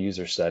using the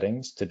user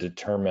settings to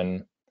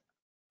determine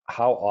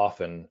how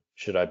often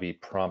should I be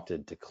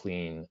prompted to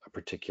clean a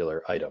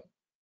particular item.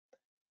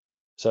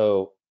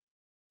 So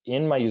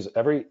in my user,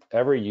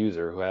 every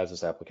user who has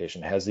this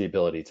application has the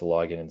ability to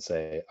log in and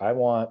say, I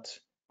want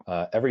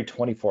every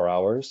 24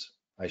 hours,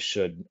 I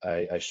should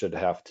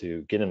have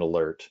to get an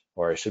alert,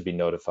 or I should be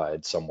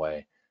notified some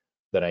way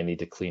that I need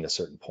to clean a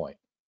certain point.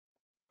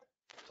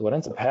 So what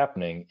ends up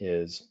happening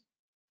is,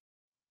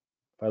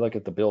 if I look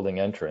at the building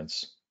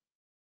entrance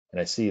and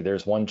I see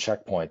there's one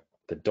checkpoint,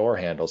 the door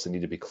handles that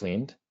need to be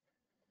cleaned,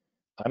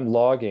 I'm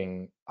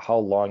logging how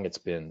long it's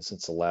been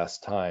since the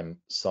last time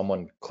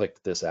someone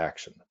clicked this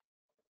action.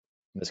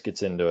 This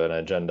gets into an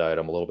agenda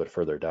item a little bit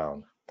further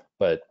down,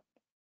 but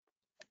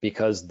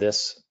because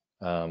this,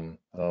 I don't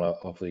know,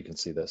 hopefully you can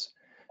see this,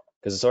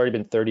 because it's already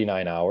been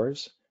 39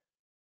 hours,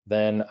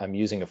 then I'm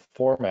using a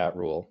format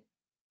rule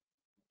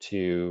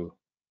to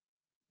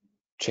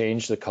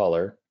change the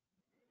color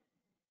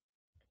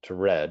to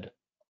red.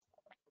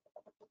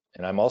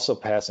 And I'm also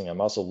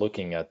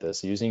looking at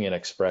this using an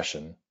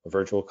expression, a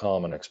virtual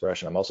column and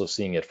expression. I'm also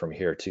seeing it from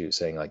here too,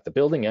 saying like the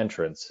building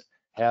entrance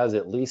has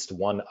at least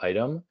one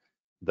item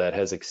that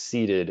has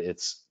exceeded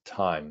its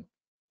time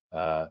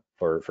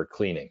for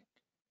cleaning.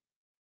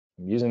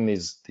 I'm using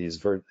these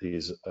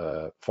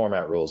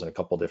format rules in a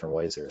couple different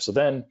ways here. So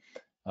then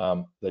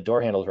the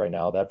door handles right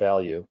now, that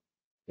value,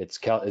 it's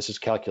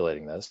just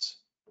calculating this.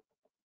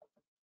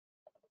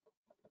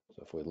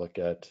 So if we look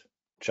at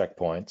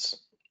checkpoints,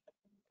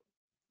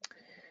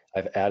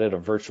 I've added a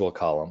virtual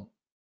column.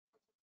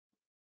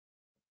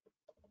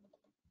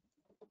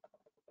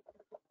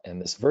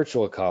 And this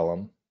virtual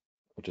column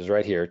which is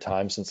right here,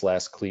 time since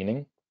last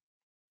cleaning,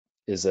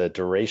 is a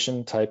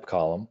duration type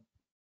column.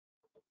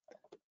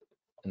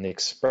 And the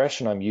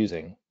expression I'm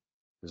using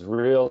is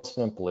real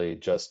simply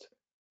just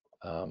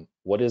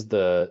what is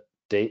the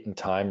date and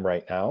time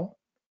right now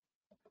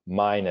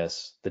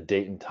minus the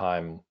date and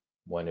time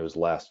when it was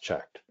last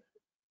checked.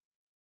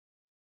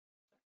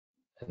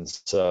 And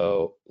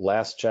so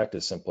last checked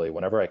is simply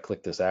whenever I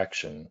click this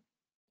action,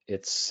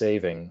 it's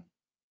saving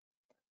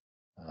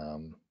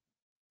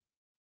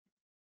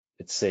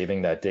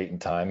that date and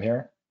time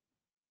here.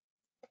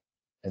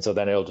 And so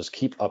then it'll just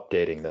keep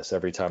updating this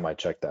every time I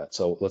check that.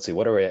 So let's see,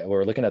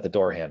 we're looking at the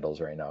door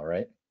handles right now,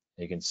 right?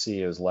 You can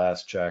see it was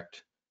last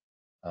checked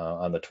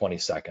on the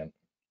 22nd.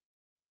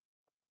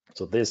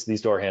 So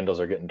these door handles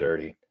are getting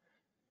dirty.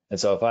 And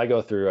so if I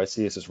go through, I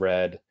see this is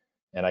red,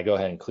 and I go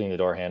ahead and clean the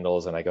door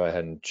handles, and I go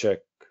ahead and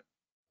check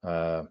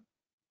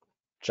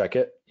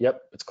it.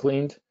 Yep, it's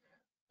cleaned.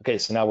 Okay,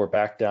 so now we're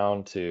back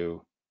down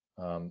to,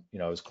 it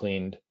was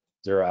cleaned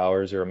 0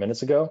 hours, 0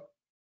 minutes ago.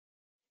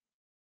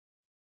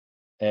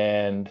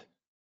 And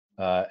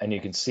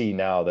you can see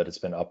now that it's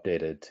been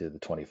updated to the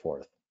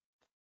 24th.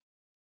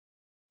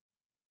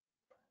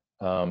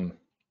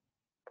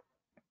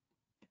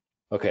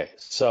 Okay,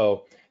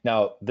 so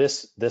now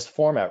this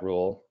format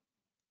rule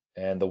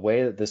and the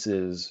way that this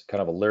is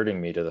kind of alerting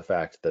me to the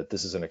fact that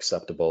this is an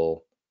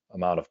acceptable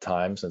amount of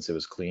time since it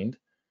was cleaned,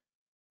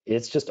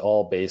 it's just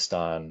all based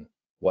on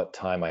what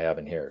time I have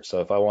in here. So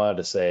if I wanted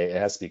to say it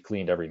has to be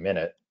cleaned every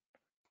minute,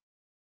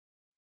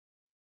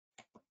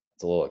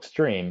 it's a little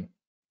extreme,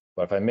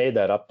 but if I made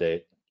that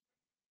update,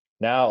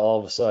 now all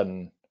of a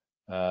sudden,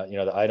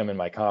 the item in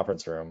my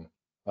conference room,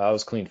 I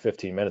was cleaned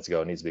 15 minutes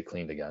ago, it needs to be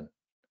cleaned again.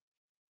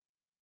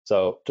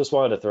 So just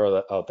wanted to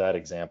throw out that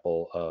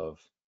example of,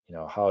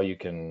 how you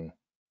can,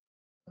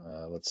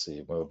 let's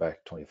see, move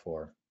back to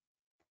 24.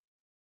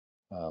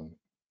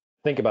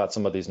 Think about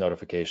some of these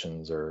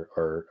notifications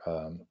or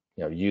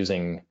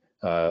using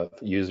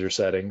user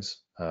settings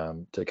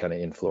to kind of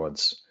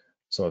influence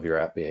some of your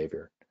app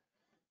behavior.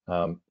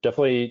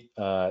 Definitely,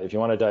 if you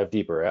want to dive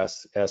deeper,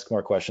 ask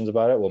more questions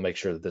about it. We'll make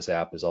sure that this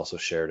app is also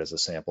shared as a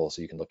sample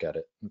so you can look at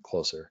it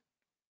closer.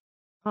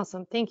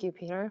 Awesome. Thank you,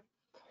 Peter.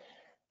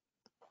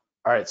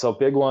 All right, so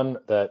big one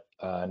that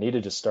I need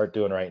to just start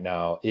doing right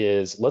now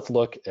is let's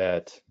look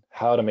at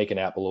how to make an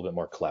app a little bit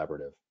more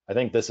collaborative. I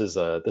think this is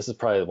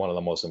probably one of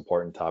the most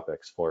important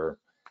topics for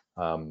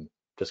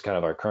just kind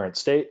of our current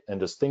state and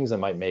just things that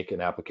might make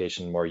an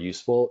application more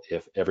useful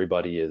if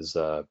everybody is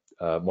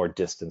more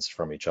distanced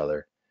from each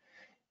other.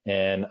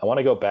 And I want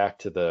to go back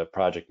to the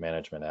project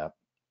management app.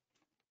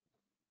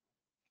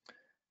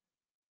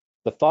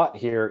 The thought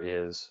here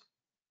is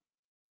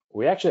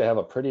we actually have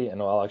a pretty,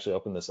 and I'll actually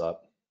open this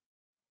up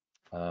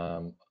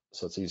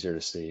so it's easier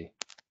to see.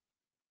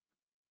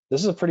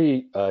 This is a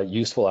pretty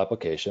useful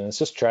application. It's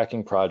just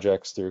tracking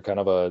projects through kind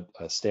of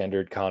a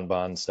standard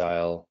Kanban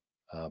style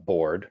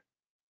board.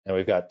 And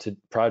we've got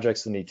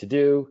projects that need to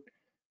do,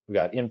 we've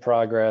got in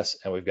progress,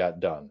 and we've got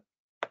done.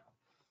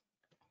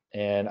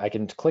 And I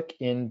can click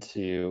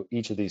into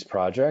each of these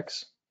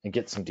projects and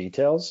get some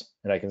details,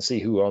 and I can see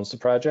who owns the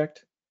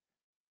project.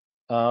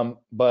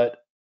 But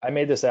I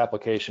made this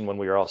application when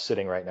we were all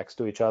sitting right next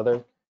to each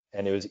other,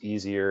 and it was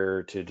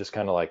easier to just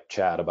kind of like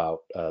chat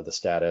about the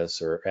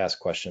status or ask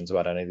questions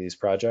about any of these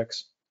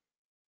projects.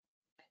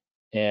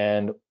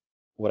 And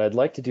what I'd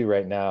like to do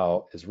right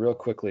now is real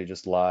quickly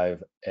just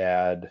live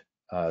add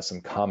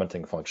some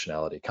commenting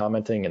functionality,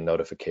 commenting and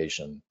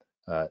notification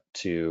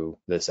to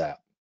this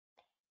app.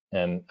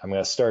 And I'm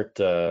going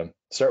to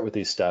start with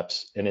these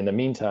steps. And in the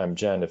meantime,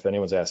 Jen, if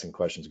anyone's asking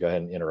questions, go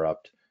ahead and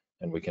interrupt,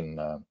 and we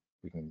can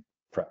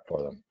prep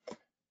for them.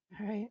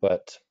 All right.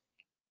 But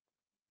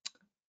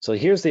so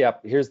here's the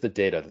app. Here's the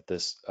data that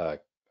this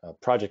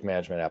project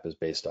management app is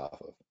based off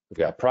of. We've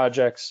got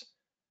projects,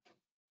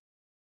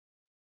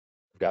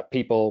 we've got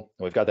people,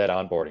 and we've got that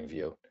onboarding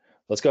view.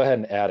 Let's go ahead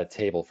and add a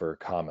table for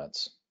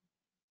comments.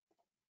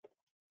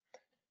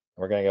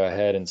 We're going to go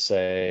ahead and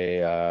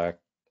say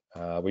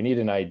we need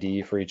an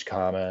ID for each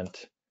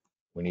comment.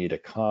 We need a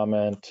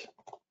comment,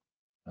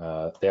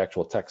 the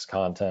actual text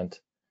content.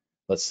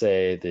 Let's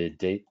say the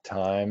date,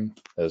 time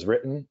that was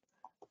written,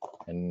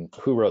 and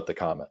who wrote the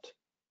comment.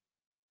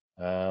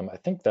 I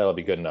think that'll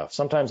be good enough.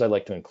 Sometimes I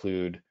like to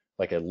include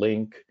like a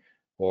link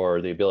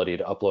or the ability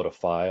to upload a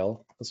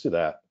file. Let's do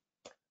that.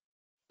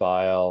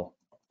 File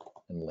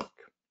and link.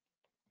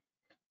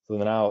 So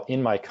now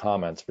in my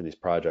comments for these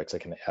projects, I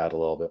can add a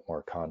little bit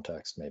more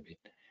context maybe.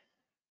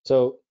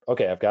 So,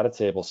 okay, I've got a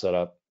table set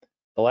up.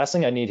 The last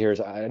thing I need here is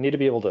I need to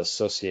be able to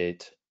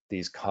associate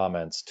these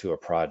comments to a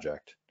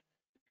project.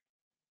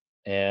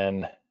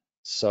 And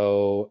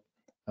so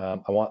I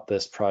want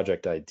this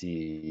project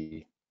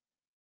ID.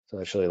 So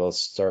actually, let's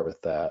start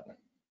with that.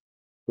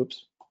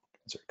 Oops,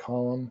 insert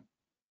column.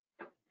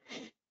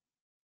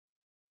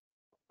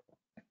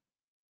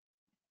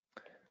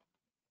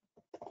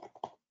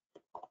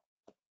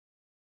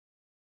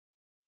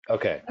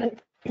 Okay.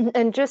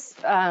 And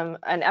just an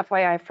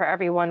FYI for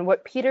everyone,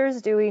 what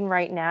Peter's doing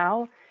right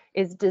now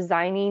is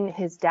designing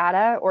his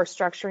data or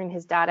structuring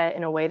his data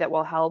in a way that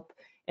will help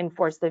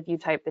enforce the view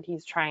type that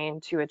he's trying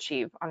to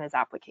achieve on his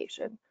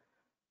application.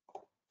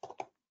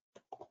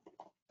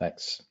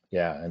 Thanks.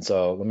 Yeah, and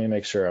so let me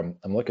make sure I'm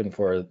looking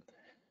for, I'm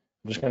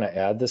just going to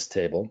add this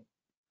table.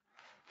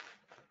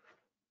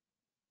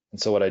 And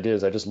so what I did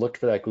is I just looked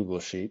for that Google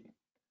Sheet,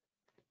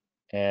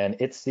 and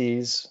it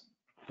sees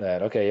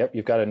that, okay, yep,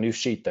 you've got a new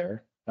sheet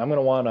there. I'm going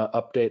to want to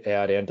update,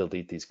 add, and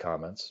delete these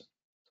comments. So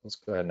let's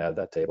go ahead and add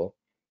that table.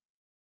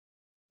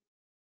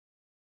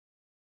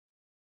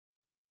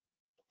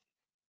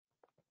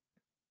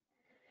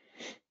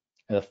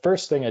 And the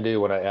first thing I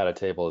do when I add a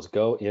table is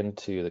go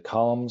into the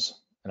columns,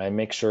 and I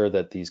make sure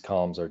that these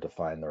columns are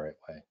defined the right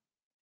way.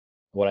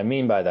 What I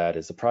mean by that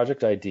is the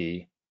project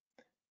ID,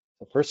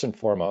 so first and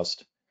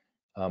foremost,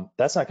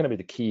 that's not going to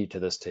be the key to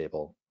this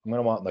table. I'm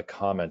going to want the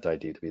comment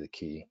ID to be the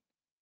key.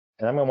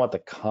 And I'm going to want the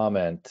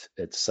comment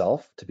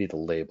itself to be the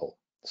label,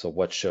 so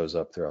what shows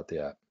up throughout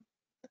the app.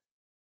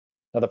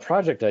 Now the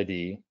project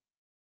ID,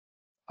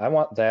 I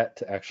want that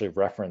to actually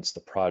reference the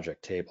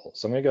project table.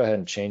 So I'm going to go ahead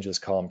and change this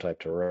column type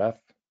to ref.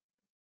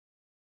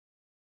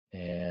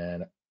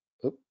 And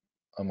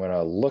I'm going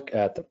to look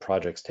at the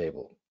projects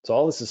table. So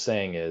all this is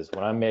saying is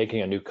when I'm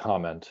making a new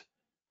comment,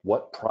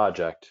 what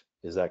project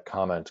is that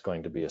comment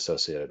going to be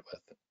associated with?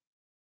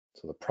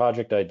 So the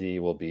project ID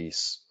will be,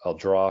 I'll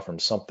draw from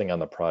something on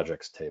the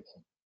projects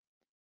table.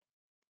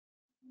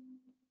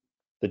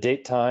 The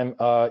date time,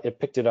 it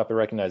picked it up, it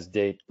recognized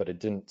date, but it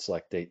didn't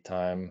select date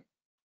time.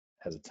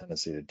 It has a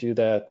tendency to do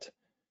that.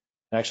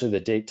 Actually, the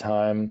date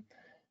time,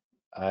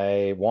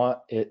 I want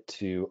it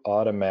to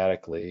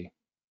automatically,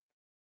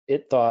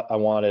 it thought I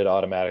wanted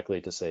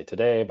automatically to say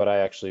today, but I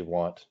actually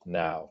want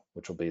now,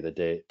 which will be the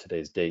date,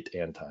 today's date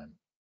and time.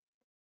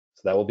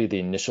 So that will be the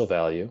initial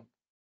value.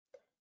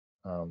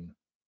 And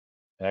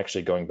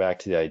actually going back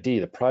to the ID,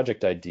 the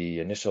project ID,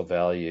 initial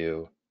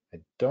value, I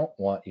don't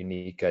want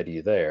unique ID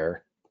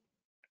there.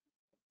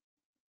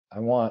 I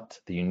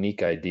want the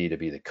unique ID to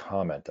be the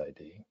comment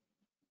ID.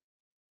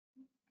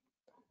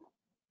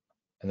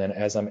 And then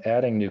as I'm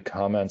adding new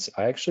comments,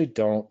 I actually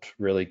don't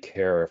really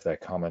care if that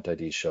comment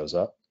ID shows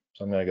up.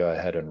 So I'm going to go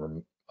ahead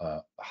and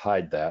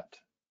hide that.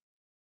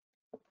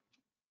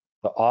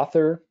 The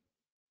author,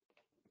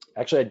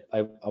 actually,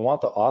 I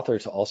want the author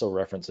to also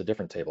reference a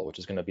different table, which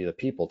is going to be the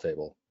people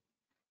table.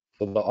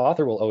 So the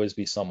author will always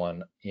be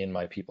someone in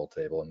my people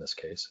table in this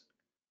case.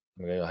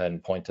 I'm going to go ahead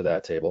and point to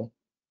that table.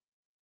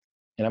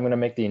 And I'm going to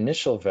make the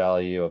initial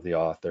value of the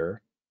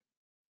author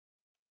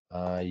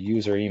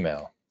user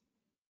email.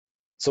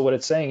 So what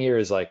it's saying here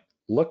is like,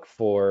 look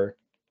for,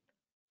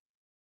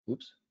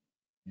 oops,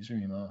 user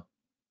email.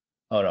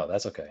 Oh no,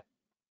 that's okay.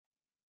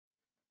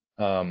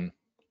 So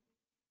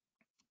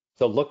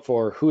look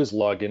for who is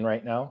logged in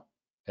right now,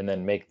 and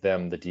then make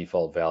them the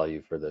default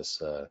value for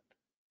this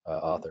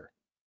author.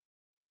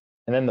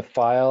 And then the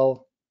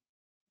file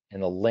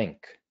and the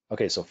link.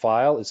 Okay, so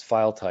file is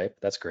file type.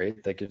 That's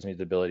great. That gives me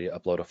the ability to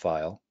upload a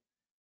file.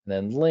 And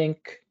then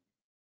link,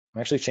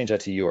 I'm actually change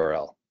that to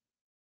URL. All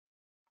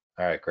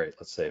right, great.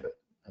 Let's save it.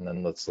 And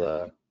then let's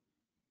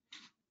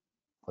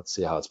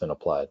see how it's been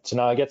applied. So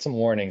now I get some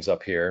warnings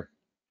up here.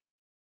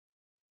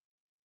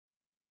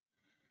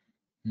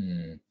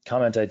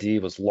 Comment ID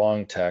was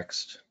long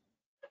text.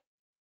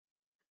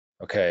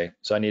 Okay,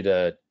 so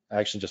I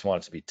actually just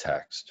want it to be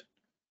text.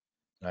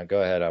 Now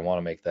go ahead, I want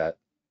to make that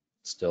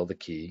still the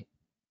key.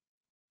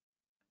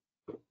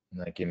 And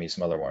that give me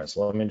some other warnings.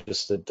 So let me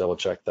just double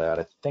check that.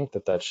 I think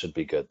that should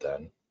be good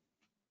then.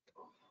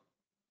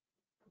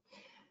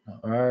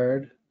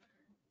 Hard.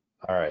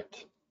 All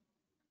right.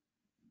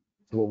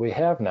 So what we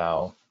have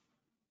now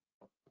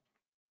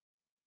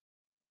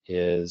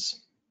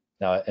is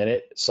and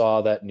it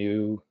saw that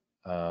new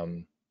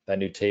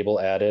table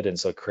added, and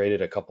so it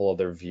created a couple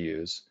other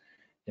views.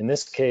 In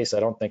this case, I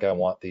don't think I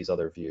want these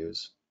other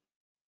views.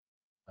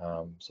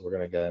 So we're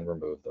going to go ahead and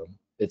remove them.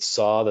 It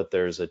saw that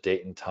there's a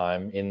date and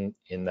time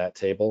in that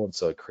table, and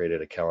so it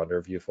created a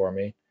calendar view for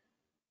me.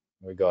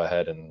 We go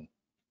ahead and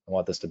I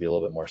want this to be a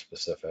little bit more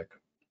specific.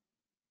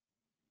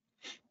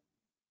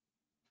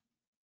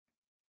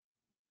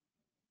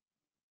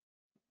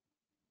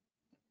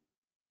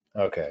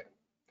 Okay.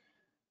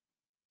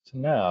 So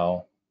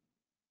now,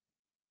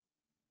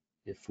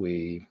 if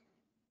we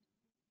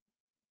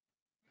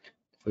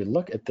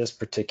look at this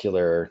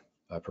particular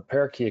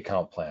prepare key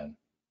account plan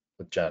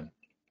with Jen,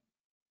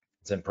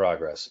 it's in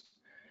progress.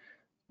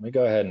 Let me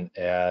go ahead and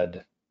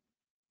add,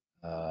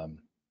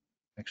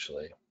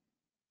 actually,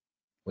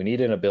 we need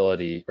an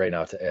ability right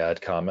now to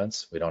add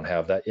comments. We don't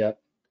have that yet.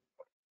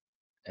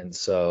 And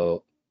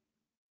so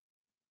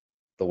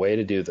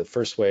the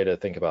first way to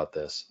think about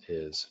this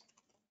is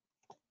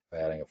by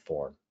adding a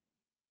form.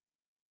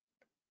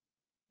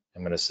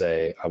 I'm going to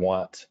say, I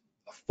want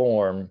a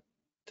form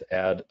to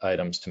add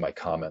items to my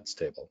comments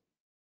table.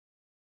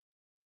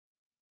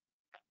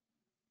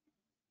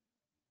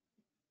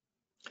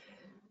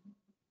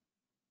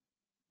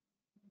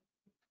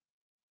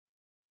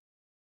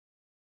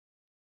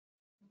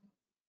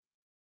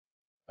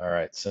 All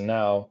right, so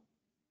now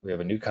we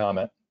have a new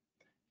comment.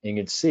 And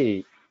you can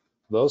see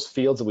those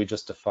fields that we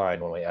just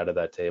defined when we added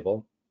that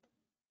table.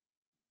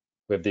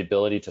 We have the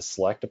ability to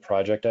select a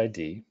project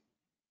ID.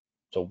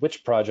 So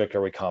which project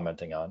are we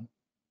commenting on?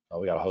 Oh,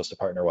 we got to host a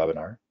partner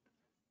webinar.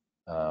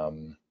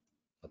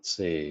 Let's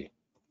see.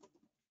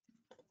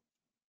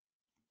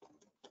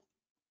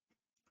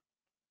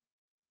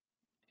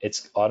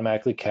 It's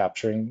automatically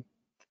capturing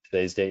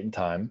today's date and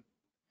time.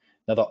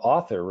 Now the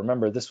author,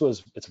 remember it's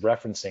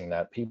referencing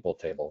that people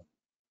table.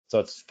 So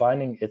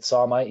it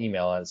saw my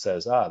email and it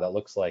says, that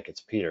looks like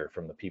it's Peter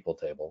from the people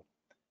table.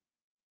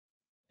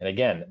 And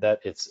again,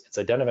 that it's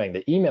identifying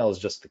the email is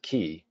just the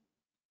key,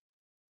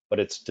 but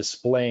it's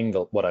displaying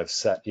what I've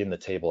set in the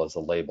table as a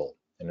label.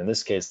 And in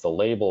this case, the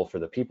label for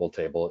the people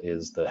table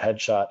is the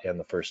headshot and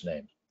the first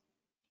name.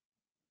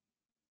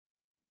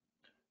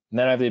 And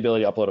then I have the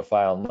ability to upload a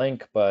file and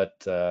link,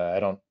 but I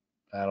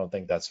don't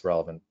think that's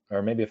relevant.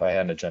 Or maybe if I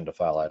had an agenda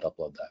file, I'd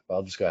upload that, but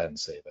I'll just go ahead and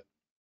save it.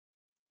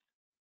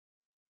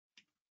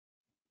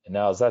 And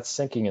now as that's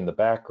syncing in the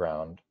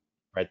background,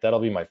 right,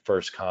 that'll be my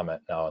first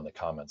comment now in the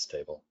comments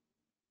table.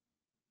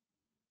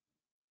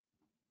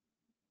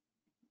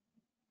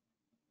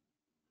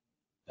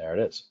 There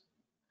it is.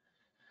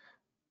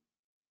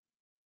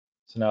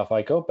 So now if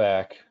I go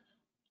back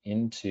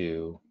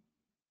into,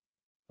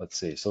 let's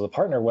see, so the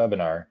partner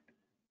webinar,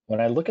 when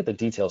I look at the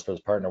details for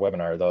this partner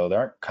webinar, though, there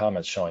aren't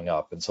comments showing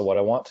up. And so what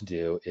I want to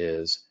do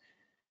is,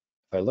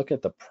 if I look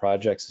at the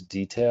project's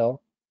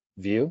detail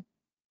view,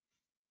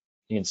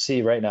 you can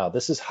see right now,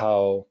 this is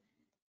how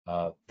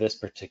this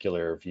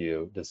particular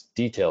view, this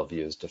detail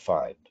view is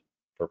defined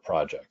for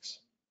projects.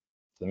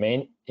 The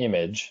main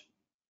image,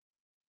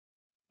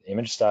 the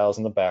image styles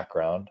in the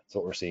background, that's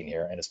what we're seeing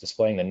here, and it's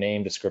displaying the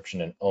name,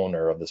 description, and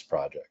owner of this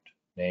project.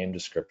 Name,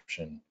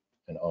 description,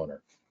 and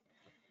owner.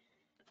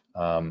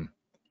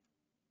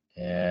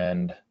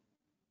 And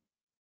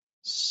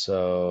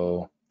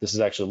so this is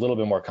actually a little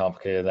bit more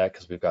complicated than that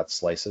because we've got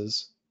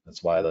slices.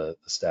 That's why the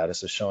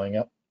status is showing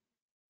up.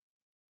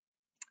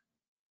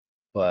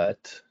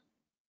 But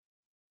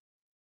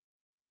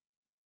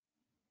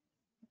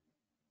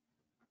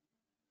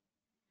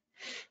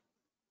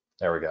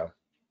there we go.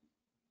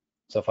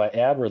 So if I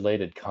add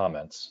related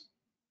comments,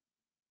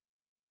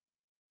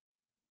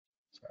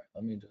 sorry,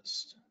 let me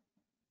just,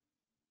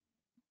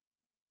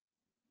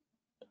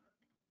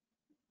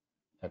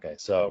 okay,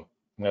 so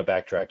I'm gonna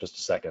backtrack just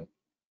a second.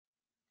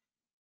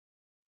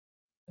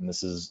 And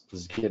this is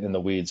getting in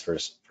the weeds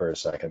for a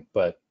second,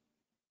 but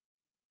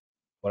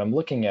what I'm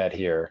looking at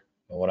here,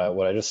 and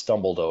what I just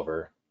stumbled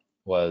over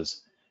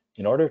was,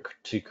 in order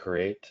to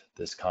create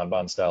this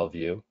Kanban style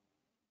view,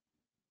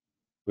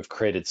 we've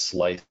created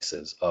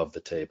slices of the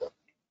table.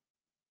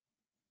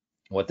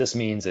 What this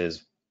means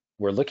is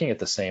we're looking at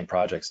the same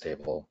projects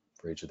table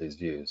for each of these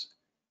views,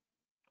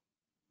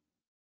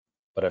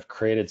 but I've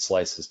created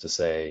slices to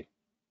say,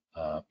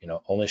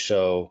 only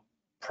show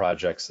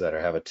projects that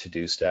have a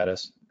to-do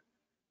status,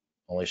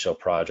 only show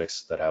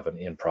projects that have an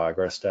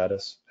in-progress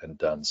status, and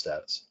done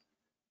status.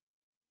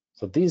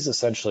 So these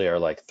essentially are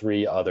like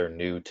 3 other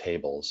new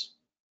tables,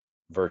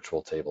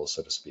 virtual tables,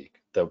 so to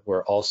speak, that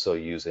we're also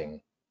using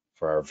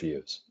for our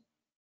views.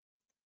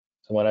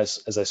 So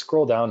as I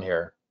scroll down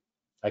here,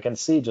 I can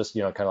see just,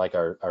 kind of like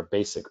our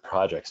basic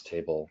projects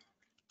table,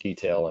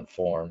 detail and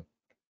form,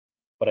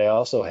 but I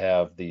also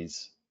have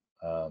these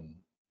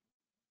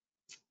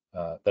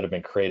that have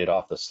been created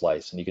off the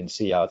slice, and you can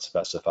see how it's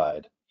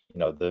specified.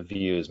 The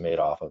view is made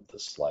off of the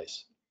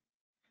slice.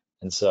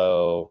 And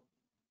so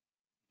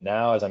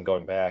now as I'm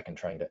going back and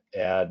trying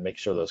to make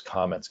sure those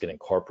comments get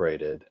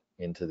incorporated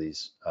into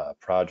these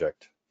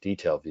project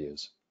detail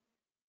views,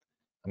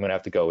 I'm gonna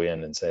have to go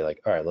in and say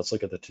like, all right, let's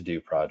look at the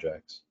to-do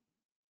projects.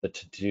 The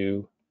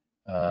to-do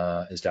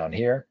is down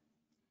here.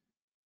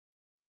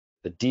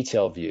 The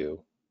detail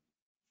view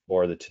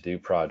for the to-do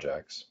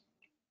projects,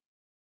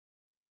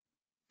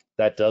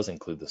 that does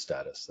include the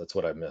status. That's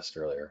what I missed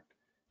earlier.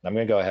 And I'm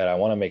gonna go ahead, I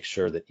wanna make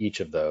sure that each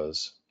of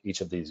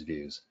these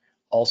views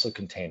also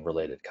contain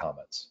related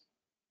comments.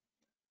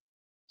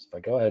 So if I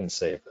go ahead and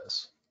save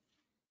this,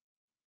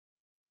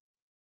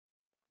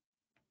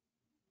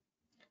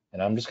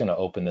 and I'm just gonna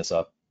open this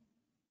up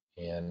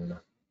in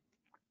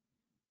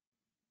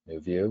new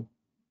view.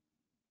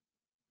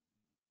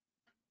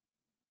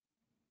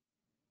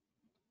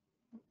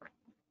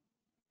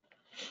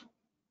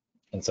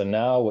 And so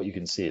now what you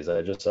can see is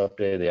I just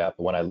updated the app.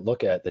 When I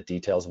look at the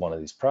details of one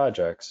of these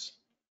projects,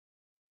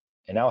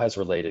 it now has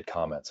related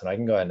comments. And I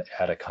can go ahead and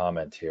add a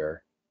comment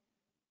here.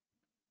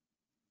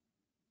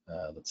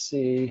 Let's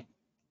see,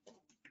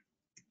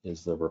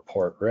 is the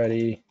report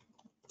ready?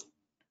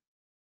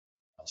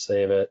 I'll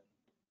save it.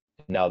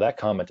 Now that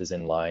comment is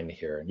in line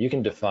here. And you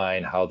can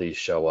define how these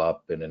show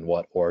up and in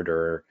what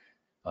order.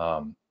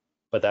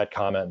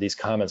 But these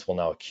comments will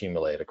now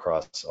accumulate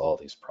across all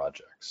these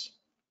projects.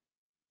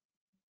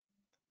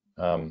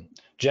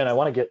 Jen, I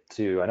want to get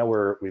to, I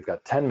know we've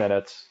got 10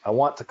 minutes. I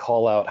want to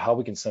call out how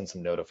we can send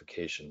some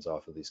notifications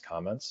off of these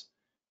comments.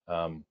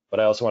 But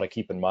I also want to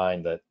keep in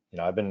mind that,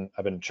 I've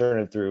been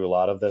churning through a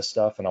lot of this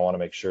stuff, and I want to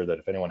make sure that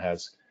if anyone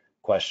has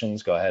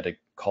questions, go ahead and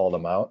call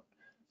them out.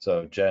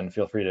 So Jen,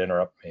 feel free to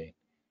interrupt me.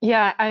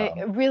 Yeah, I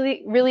Um,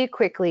 really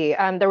quickly.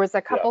 There was a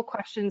yeah, couple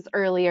questions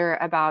earlier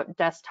about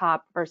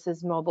desktop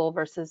versus mobile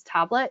versus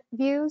tablet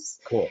views,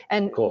 cool,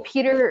 and cool.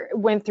 Peter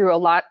went through a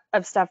lot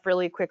of stuff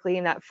really quickly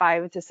in that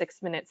 5 to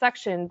 6 minute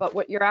section. But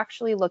what you're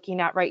actually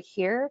looking at right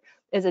here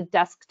is a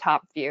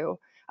desktop view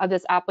of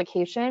this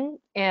application.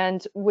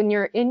 And when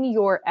you're in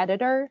your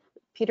editor,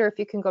 Peter, if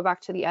you can go back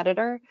to the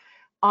editor,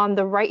 on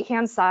the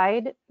right-hand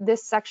side,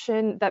 this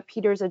section that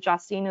Peter's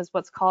adjusting is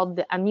what's called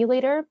the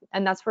emulator,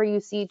 and that's where you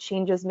see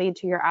changes made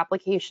to your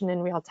application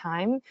in real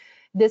time.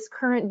 This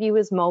current view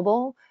is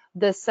mobile.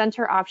 The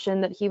center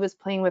option that he was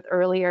playing with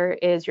earlier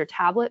is your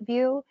tablet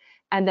view.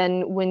 And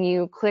then when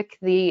you click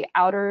the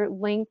outer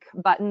link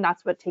button,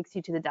 that's what takes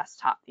you to the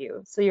desktop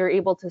view. So you're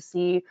able to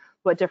see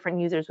what different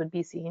users would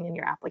be seeing in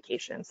your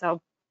application.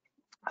 So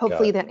Got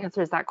hopefully it. that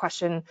answers that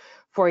question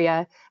for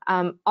you.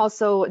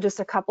 Also, just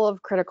a couple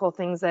of critical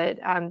things that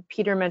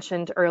Peter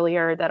mentioned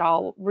earlier that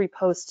I'll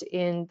repost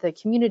in the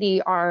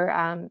community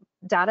are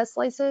data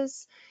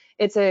slices.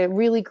 It's a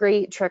really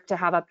great trick to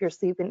have up your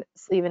sleeve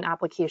in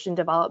application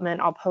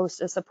development. I'll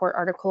post a support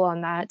article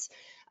on that.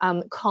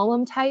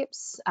 Column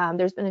types,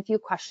 there's been a few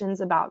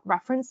questions about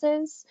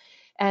references,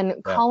 and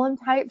Yeah, column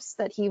types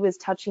that he was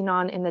touching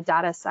on in the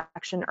data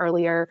section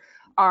earlier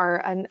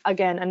are,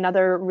 again,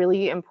 another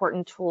really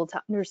important tool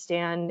to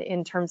understand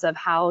in terms of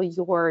how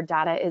your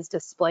data is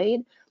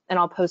displayed. And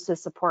I'll post a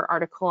support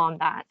article on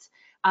that.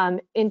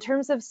 In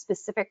terms of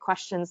specific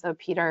questions, though,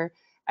 Peter,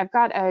 I've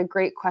got a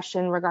great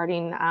question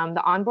regarding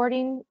the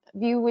onboarding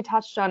view we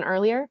touched on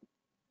earlier.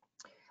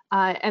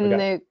 And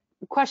okay.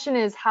 the question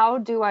is, how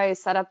do I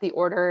set up the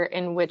order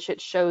in which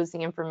it shows the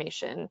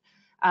information?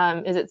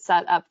 Is it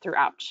set up through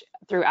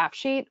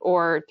AppSheet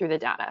or through the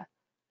data?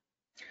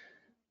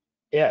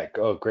 Yeah,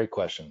 oh, great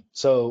question.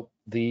 So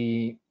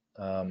the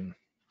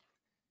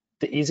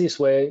easiest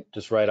way,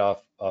 just right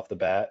off the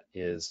bat,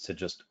 is to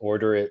just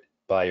order it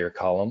by your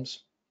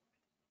columns.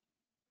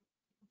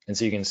 And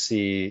so you can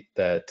see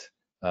that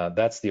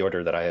that's the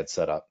order that I had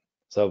set up.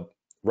 So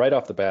right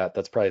off the bat,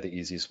 that's probably the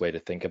easiest way to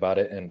think about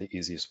it and the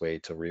easiest way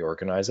to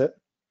reorganize it.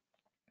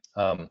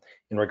 In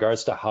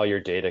regards to how your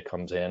data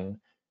comes in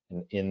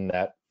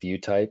that view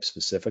type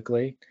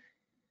specifically,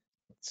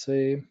 let's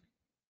see.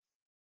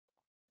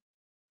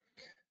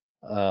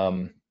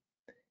 Um,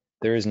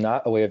 there is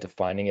not a way of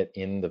defining it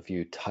in the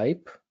view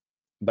type,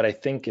 but I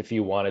think if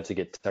you wanted to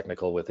get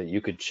technical with it,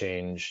 you could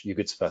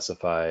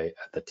specify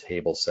at the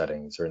table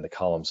settings or in the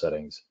column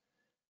settings.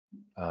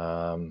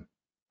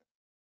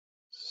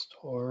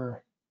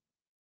 Store.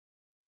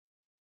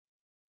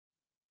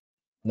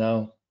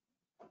 No,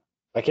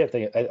 I can't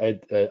think. I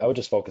would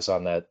just focus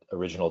on that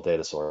original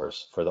data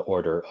source for the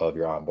order of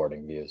your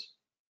onboarding views.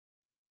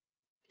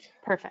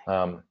 Perfect.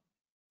 Um,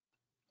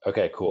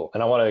 okay, cool.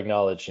 And I want to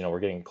acknowledge, we're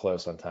getting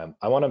close on time.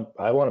 I want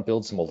to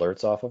build some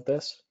alerts off of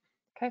this,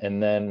 Okay.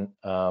 and then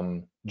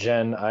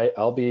Jen,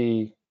 I'll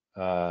be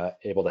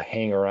able to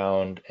hang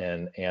around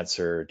and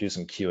do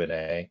some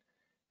Q&A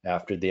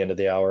after the end of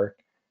the hour.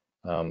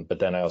 But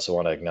then I also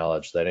want to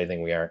acknowledge that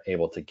anything we aren't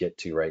able to get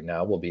to right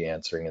now, we'll be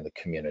answering in the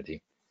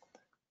community.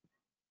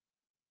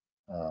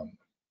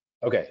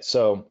 Okay,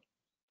 so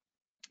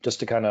just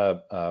to kind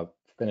of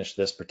finish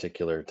this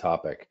particular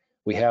topic,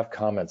 we have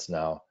comments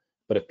now,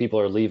 but if people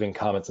are leaving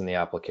comments in the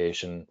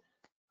application,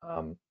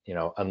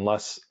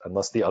 unless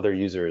the other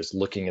user is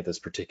looking at this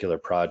particular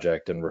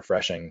project and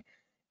refreshing,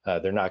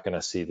 they're not going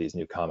to see these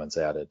new comments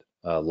added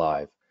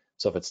live.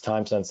 So if it's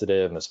time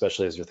sensitive, and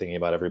especially as you're thinking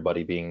about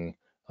everybody being,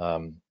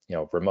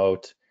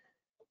 remote,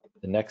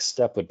 the next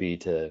step would be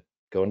to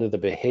go into the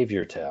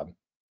behavior tab.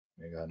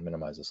 Let me go ahead and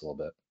minimize this a little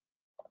bit,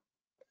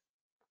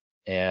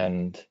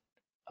 and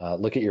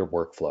look at your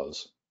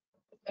workflows.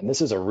 And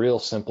this is a real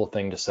simple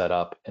thing to set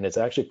up, and it's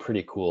actually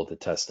pretty cool to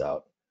test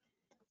out.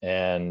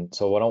 And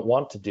so what I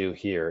want to do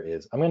here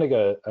is I'm going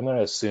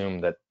to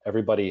assume that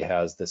everybody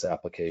has this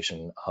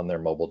application on their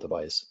mobile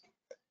device.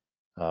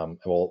 And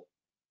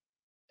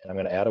I'm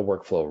going to add a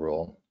workflow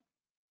rule.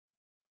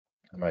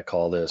 I'm going to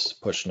call this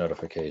push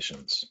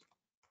notifications,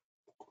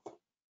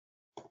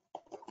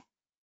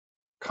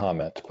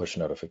 comment push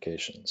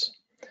notifications.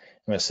 I'm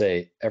going to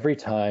say every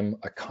time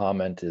a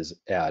comment is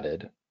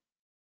added.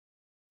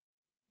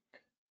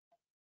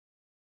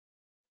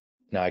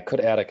 Now I could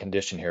add a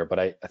condition here, but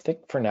I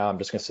think for now I'm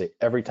just going to say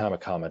every time a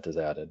comment is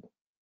added.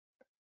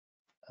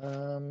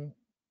 Let's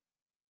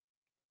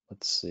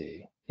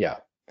see. Yeah.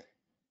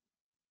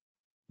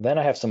 Then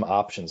I have some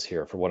options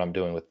here for what I'm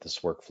doing with this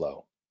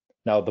workflow.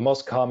 Now, the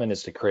most common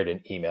is to create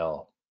an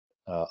email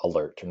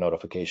alert or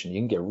notification.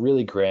 You can get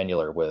really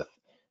granular with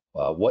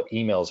what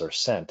emails are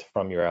sent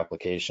from your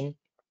application.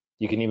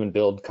 You can even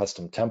build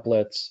custom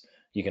templates.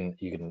 You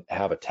can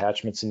have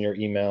attachments in your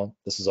email.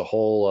 This is a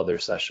whole other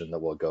session that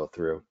we'll go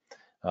through.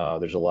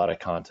 There's a lot of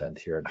content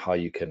here on how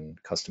you can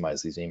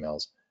customize these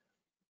emails.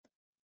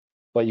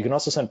 But you can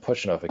also send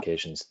push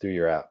notifications through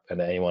your app and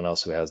to anyone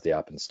else who has the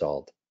app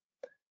installed.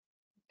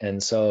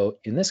 And so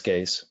in this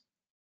case,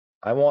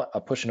 I want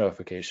a push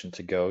notification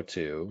to go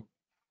to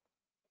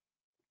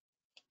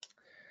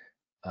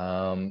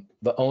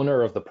The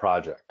owner of the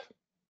project.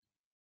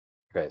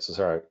 Okay, so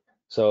sorry.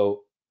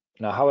 So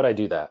now how would I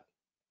do that?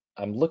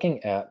 I'm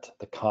looking at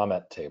the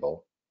comment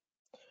table.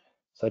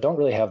 So I don't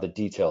really have the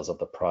details of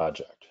the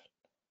project.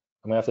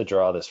 I'm gonna have to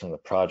draw this from the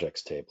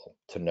projects table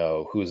to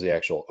know who's the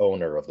actual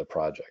owner of the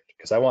project,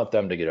 because I want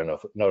them to get a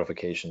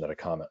notification that a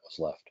comment was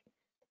left.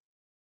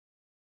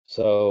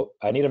 So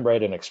I need to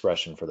write an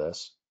expression for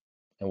this.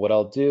 And what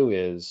I'll do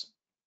is,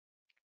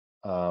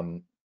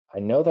 I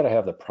know that I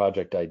have the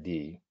project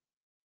ID,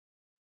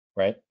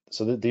 right?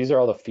 So these are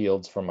all the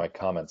fields from my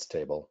comments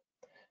table.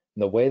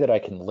 And the way that I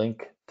can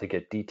link to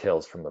get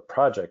details from the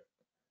project,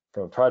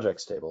 from a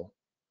projects table,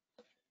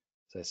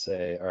 is I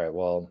say, all right,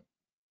 well,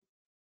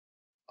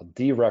 I'll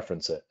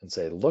dereference it and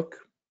say, look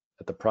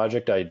at the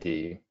project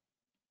ID,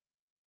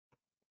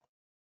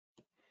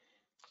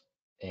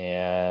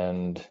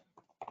 and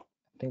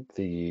I think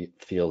the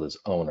field is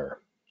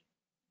owner.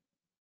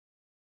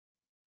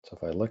 So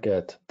if I look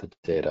at the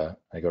data,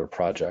 I go to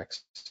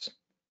projects,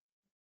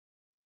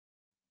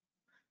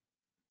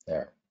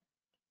 there.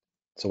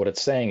 So what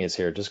it's saying is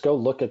here, just go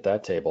look at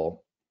that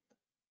table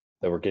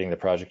that we're getting the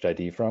project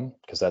ID from,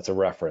 because that's a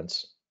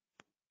reference,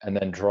 and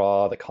then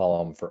draw the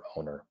column for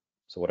owner.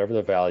 So whatever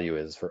the value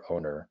is for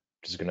owner,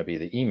 which is going to be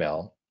the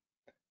email,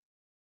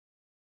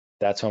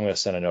 that's who I'm going to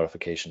send a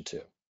notification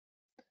to.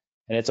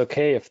 And it's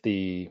okay if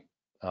the,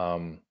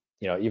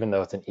 even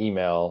though it's an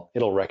email,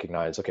 it'll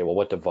recognize, okay, well,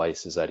 what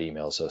device is that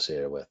email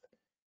associated with?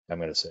 I'm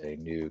going to say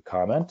new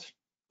comment.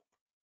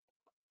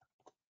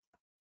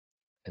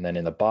 And then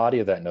in the body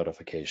of that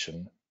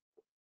notification,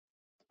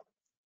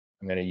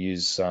 I'm going to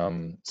use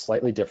some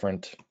slightly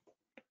different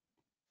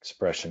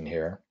expression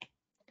here.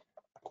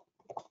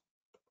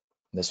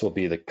 This will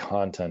be the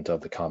content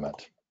of the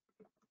comment.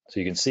 So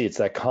you can see it's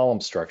that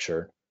column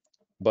structure,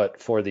 but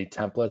for the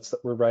templates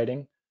that we're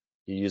writing,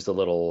 you use the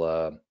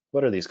little,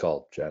 what are these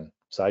called, Jen?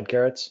 Side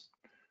carrots?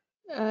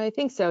 I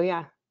think so,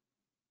 yeah.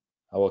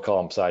 I will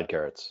call them side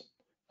carrots.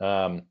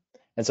 And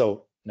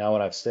so now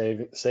when I've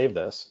saved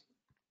this,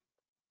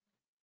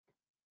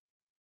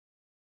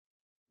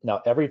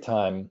 now every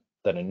time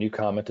that a new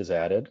comment is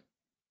added,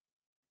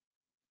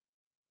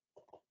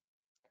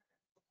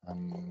 I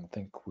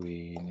think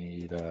we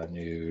need a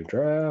new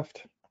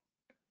draft.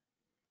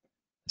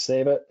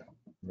 Save it.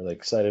 I'm really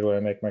excited when I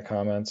make my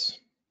comments.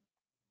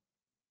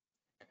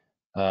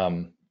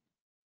 So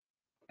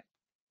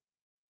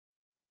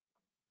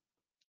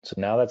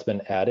now that's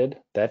been added,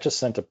 that just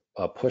sent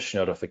a push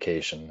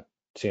notification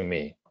to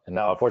me. And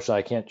now, unfortunately,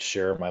 I can't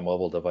share my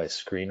mobile device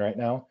screen right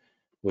now.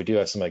 We do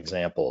have some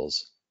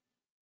examples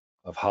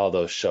of how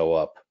those show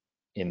up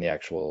in the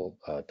actual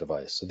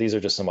device. So these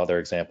are just some other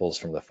examples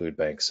from the food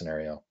bank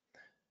scenario.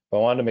 But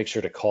I wanted to make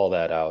sure to call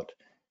that out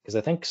because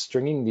I think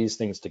stringing these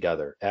things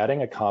together,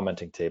 adding a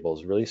commenting table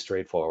is really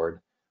straightforward,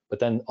 but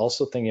then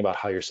also thinking about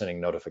how you're sending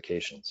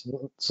notifications.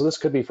 So this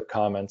could be for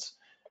comments,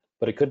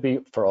 but it could be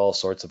for all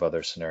sorts of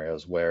other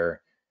scenarios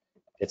where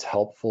it's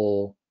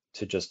helpful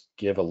to just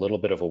give a little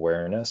bit of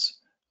awareness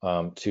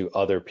to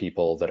other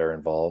people that are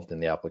involved in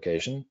the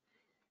application.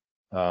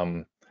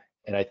 And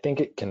I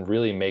think it can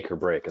really make or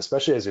break,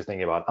 especially as you're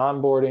thinking about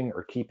onboarding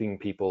or keeping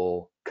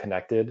people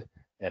connected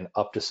and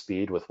up to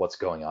speed with what's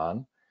going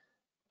on.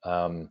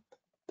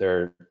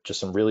 There are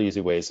just some really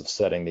easy ways of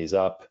setting these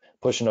up.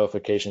 Push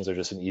notifications are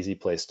just an easy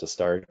place to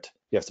start.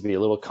 You have to be a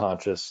little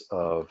conscious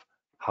of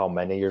how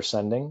many you're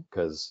sending,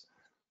 because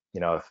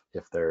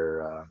if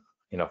they're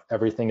if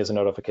everything is a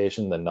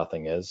notification, then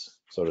nothing is,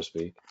 so to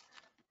speak.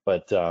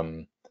 But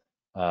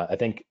I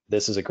think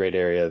this is a great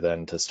area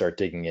then to start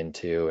digging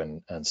into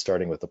and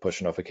starting with the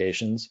push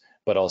notifications,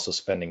 but also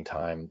spending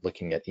time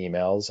looking at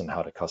emails and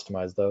how to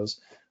customize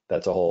those.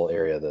 That's a whole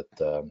area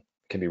that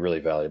can be really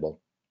valuable.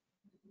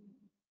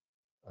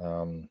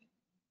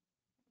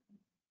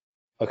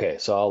 Okay,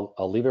 so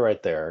I'll leave it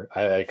right there.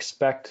 I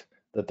expect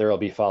that there will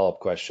be follow-up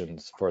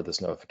questions for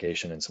this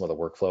notification in some of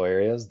the workflow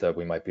areas that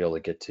we might be able to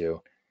get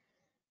to.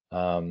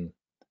 Let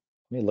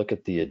me look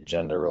at the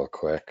agenda real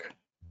quick.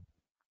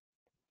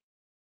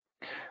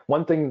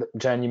 One thing,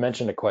 Jen, you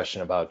mentioned a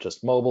question about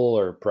just mobile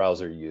or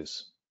browser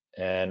use.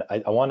 And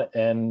I want to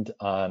end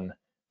on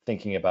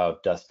thinking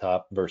about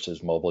desktop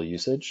versus mobile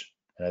usage.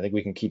 And I think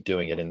we can keep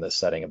doing it in the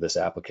setting of this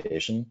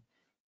application.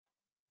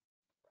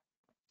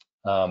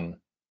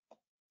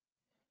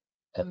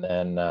 And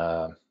then,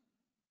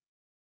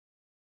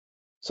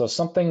 so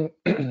something,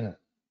 I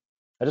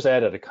just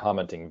added a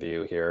commenting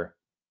view here,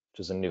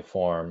 which is a new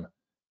form.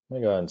 I'm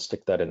gonna go ahead and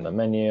stick that in the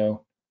menu.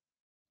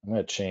 I'm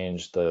gonna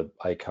change the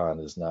icon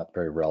is not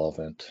very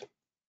relevant.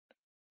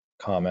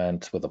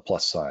 Comment with a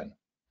plus sign.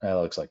 That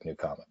looks like new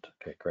comment.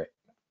 Okay, great.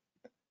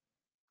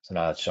 So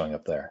now it's showing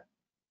up there.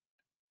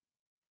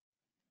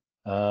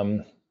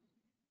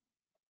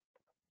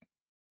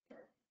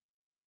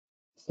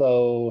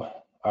 So,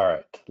 all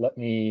right, let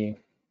me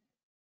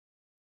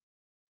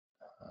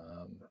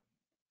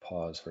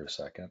pause for a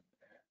second.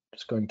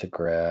 Just going to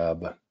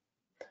grab,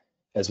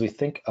 as we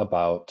think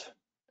about,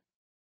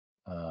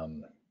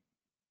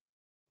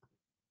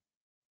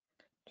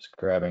 just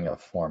grabbing a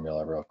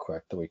formula real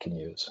quick that we can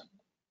use.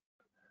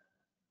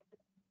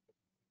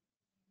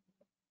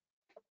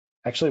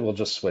 Actually, we'll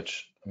just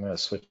switch. I'm going to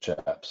switch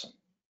apps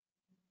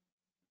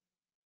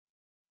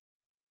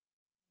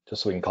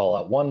just so we can call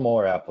out one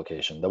more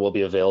application that will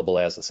be available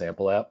as a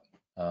sample app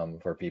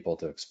for people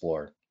to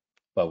explore.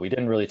 But we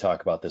didn't really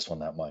talk about this one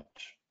that much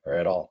or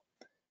at all.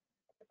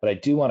 But I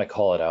do want to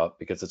call it out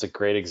because it's a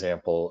great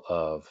example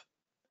of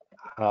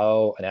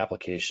how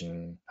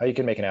you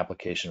can make an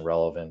application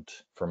relevant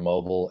for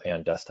mobile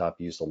and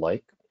desktop use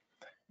alike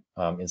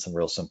in some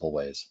real simple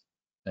ways.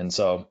 And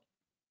so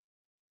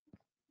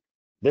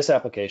this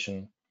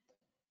application,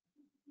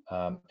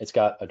 it's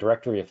got a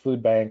directory of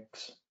food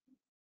banks,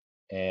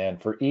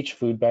 and for each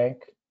food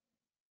bank,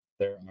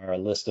 there are a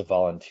list of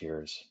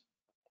volunteers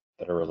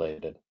that are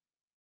related.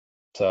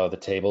 So the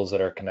tables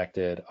that are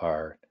connected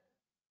are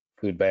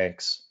food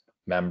banks,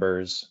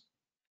 members,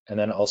 and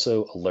then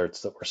also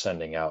alerts that we're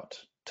sending out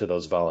to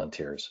those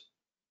volunteers.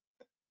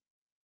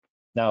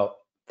 Now,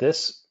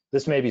 this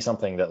may be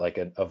something that like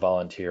a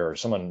volunteer or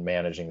someone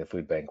managing the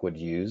food bank would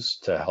use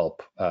to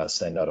help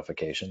send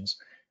notifications.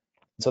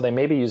 So they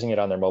may be using it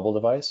on their mobile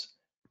device,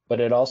 but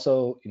it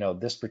also,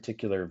 this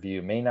particular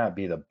view may not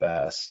be the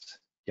best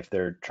if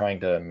they're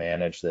trying to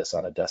manage this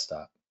on a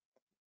desktop.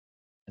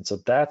 And so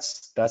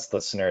that's the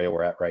scenario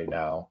we're at right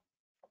now.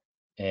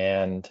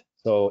 And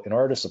so in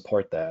order to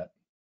support that,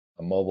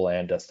 a mobile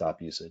and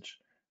desktop usage,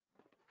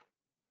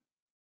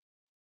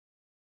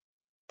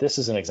 this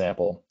is an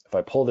example. If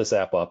I pull this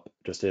app up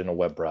just in a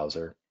web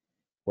browser,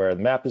 where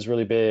the map is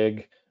really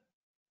big,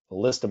 the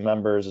list of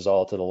members is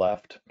all to the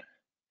left,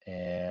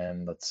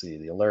 and let's see,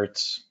 the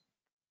alerts,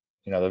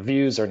 the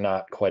views are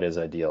not quite as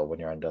ideal when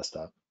you're on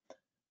desktop.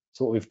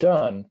 So what we've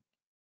done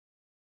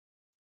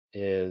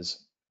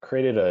is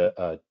created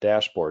a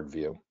dashboard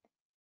view,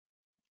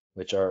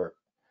 which are,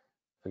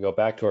 if we go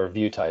back to our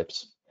view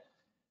types,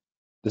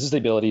 this is the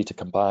ability to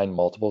combine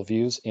multiple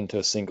views into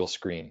a single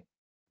screen.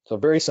 So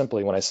very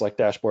simply, when I select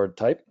dashboard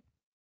type,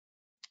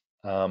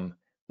 the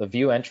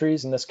view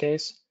entries in this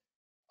case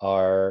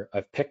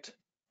I've picked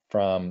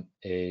from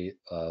a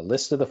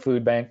list of the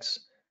food banks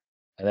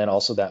and then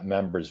also that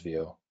members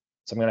view.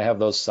 So I'm going to have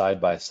those side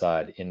by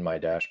side in my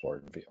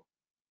dashboard view.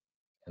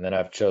 And then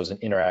I've chosen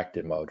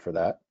interactive mode for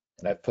that.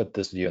 And I've put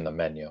this view in the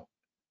menu.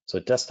 So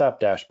desktop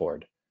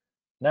dashboard.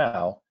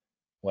 Now,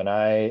 when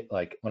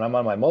I'm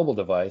on my mobile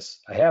device,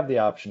 I have the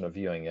option of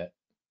viewing it,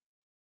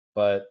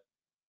 but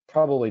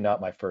probably not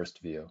my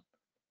first view.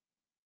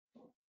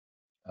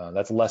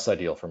 That's less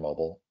ideal for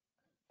mobile.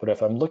 But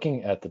if I'm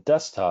looking at the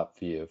desktop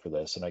view for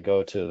this and I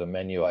go to the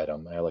menu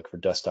item and I look for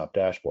desktop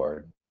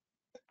dashboard,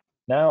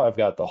 now I've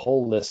got the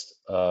whole list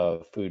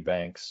of food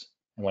banks.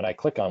 And when I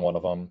click on one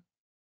of them,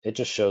 it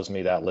just shows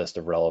me that list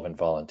of relevant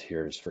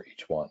volunteers for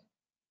each one.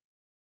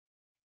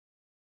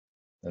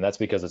 And that's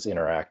because it's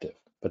interactive.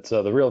 But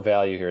so the real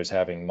value here is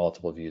having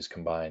multiple views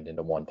combined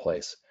into one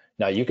place.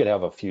 Now you could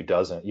have a few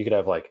dozen, you could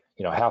have like,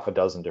 half a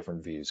dozen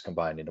different views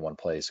combined into one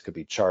place. It could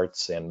be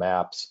charts and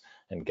maps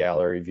and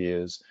gallery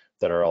views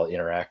that are all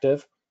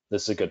interactive.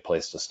 This is a good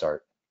place to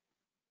start.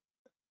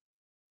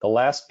 The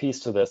last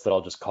piece to this that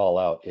I'll just call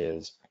out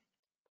is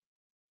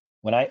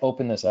when I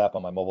open this app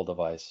on my mobile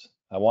device,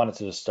 I want it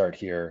to just start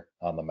here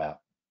on the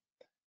map.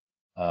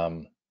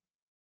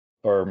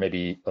 Or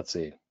maybe, let's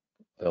see,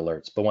 the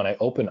alerts. But when I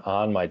open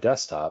on my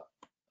desktop,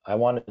 I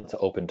want it to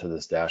open to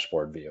this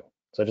dashboard view.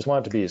 So I just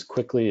want it to be as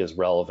quickly as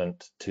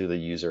relevant to the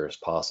user as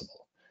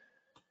possible.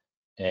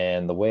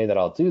 And the way that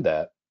I'll do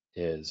that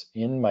is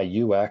in my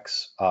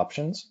UX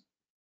options,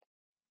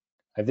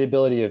 I have the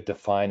ability of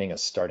defining a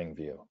starting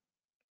view.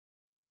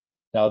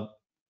 Now,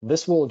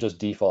 this will just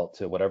default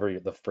to whatever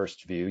the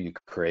first view you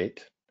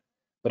create.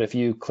 But if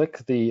you click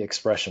the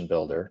expression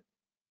builder,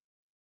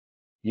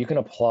 you can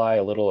apply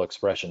a little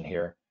expression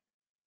here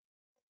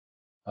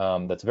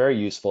that's very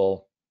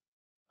useful.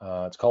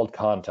 It's called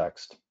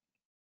context.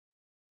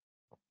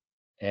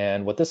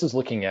 And what this is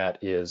looking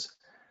at is,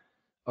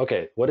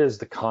 okay, what is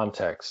the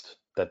context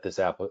that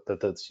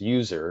this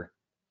user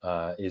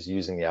is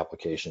using the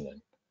application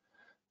in?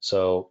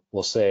 So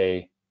we'll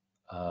say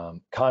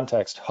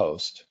context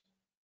host.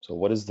 So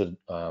what is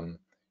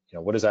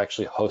what is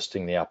actually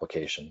hosting the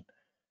application?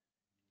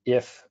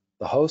 If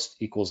the host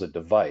equals a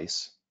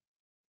device,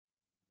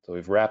 so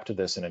we've wrapped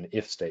this in an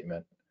if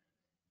statement.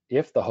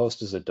 If the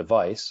host is a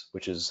device,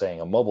 which is saying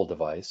a mobile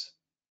device,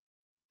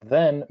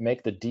 then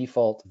make the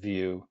default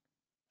view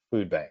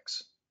food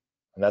banks.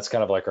 And that's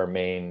kind of like our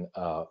main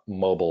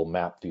mobile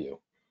map view.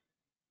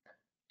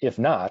 If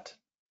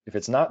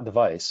it's not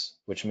device,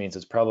 which means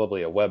it's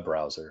probably a web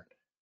browser,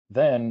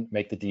 then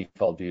make the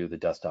default view the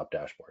desktop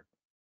dashboard.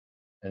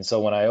 And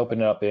so when I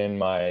open it up in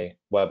my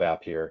web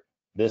app here,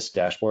 this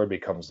dashboard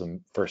becomes the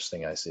first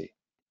thing I see.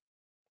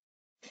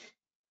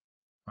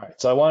 All right,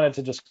 so I wanted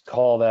to just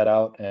call that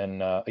out.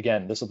 And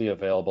again, this will be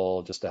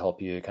available just to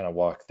help you kind of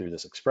walk through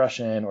this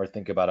expression or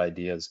think about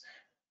ideas.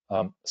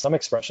 Some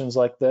expressions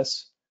like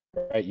this,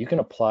 right, you can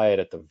apply it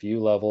at the view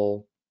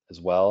level as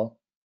well,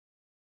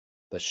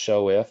 the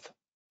show if.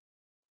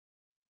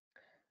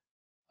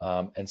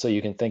 And so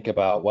you can think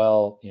about,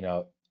 well,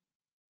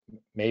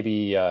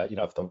 maybe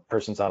if the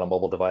person's on a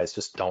mobile device,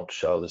 just don't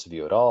show this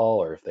view at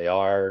all, or if they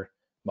are,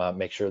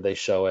 make sure they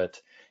show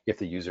it. If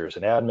the user is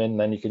an admin,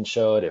 then you can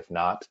show it. If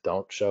not,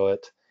 don't show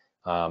it.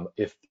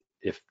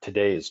 If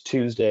today is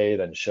Tuesday,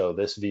 then show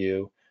this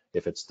view.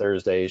 If it's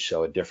Thursday,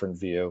 show a different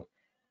view.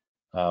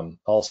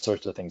 All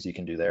sorts of things you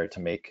can do there to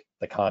make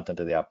the content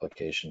of the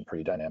application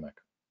pretty dynamic.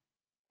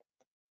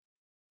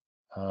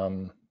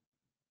 Very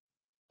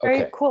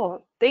Okay,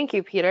 cool. Thank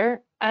you,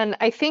 Peter. And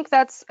I think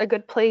that's a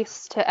good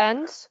place to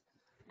end,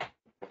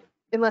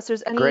 unless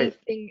there's great.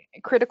 anything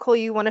critical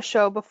you want to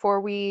show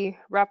before we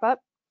wrap up.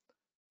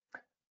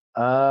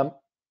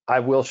 I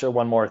will show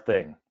one more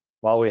thing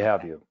while we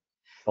have you.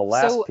 The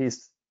last So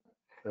piece,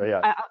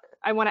 yeah, I,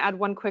 I want to add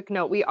one quick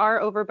note. We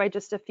are over by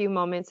just a few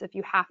moments. If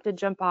you have to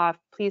jump off,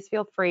 please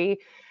feel free.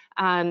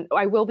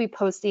 I will be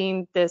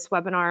posting this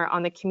webinar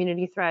on the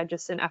community thread,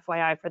 just an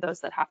FYI for those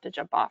that have to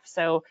jump off.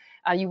 So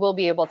you will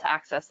be able to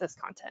access this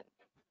content.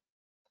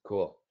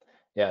 cool.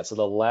 Yeah, so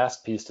the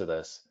last piece to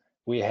this,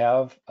 we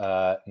have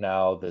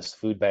now this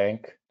food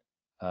bank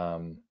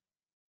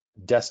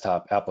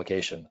desktop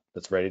application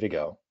that's ready to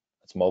go.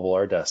 It's mobile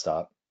or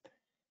desktop.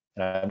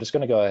 And I'm just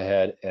going to go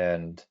ahead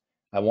and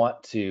I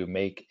want to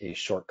make a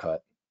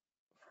shortcut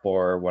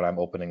for when I'm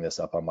opening this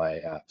up on my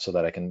app so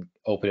that I can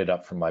open it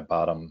up from my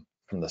bottom,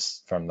 from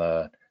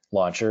the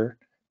launcher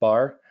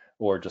bar,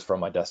 or just from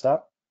my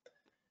desktop.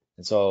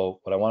 And so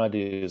what I want to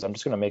do is I'm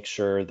just going to make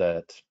sure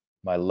that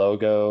my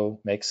logo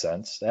makes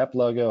sense. The app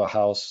logo, a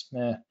house,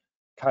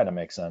 kind of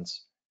makes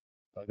sense.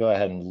 I'll go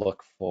ahead and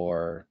look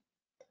for,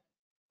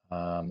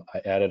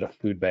 I added a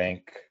food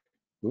bank.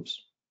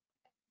 Oops.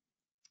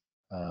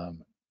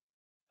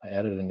 I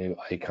added a new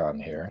icon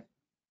here.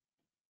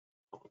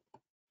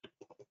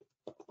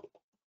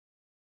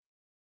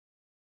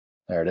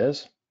 There it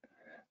is.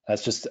 I'm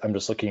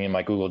just looking in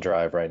my Google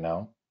Drive right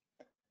now.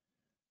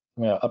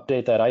 I'm going to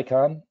update that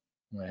icon.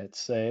 I'm going to hit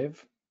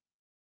save.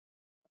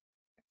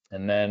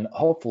 And then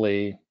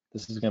hopefully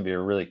this is going to be a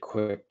really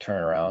quick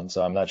turnaround.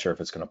 So I'm not sure if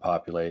it's going to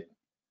populate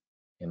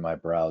in my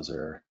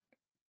browser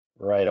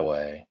right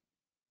away.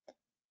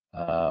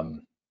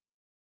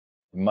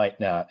 It might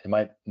not. It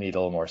might need a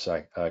little more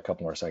a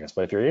couple more seconds.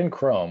 But if you're in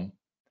Chrome,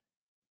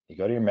 you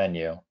go to your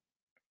menu,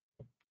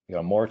 you go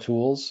to More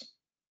Tools,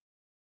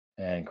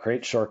 and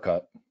Create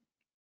Shortcut.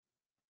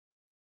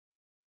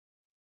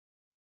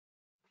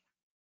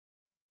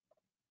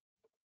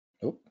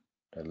 Oop,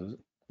 did I lose it?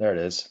 There it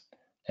is.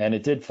 And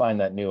it did find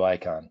that new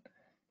icon.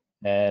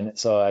 And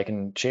so I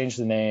can change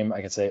the name.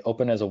 I can say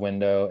Open as a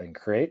window and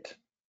create.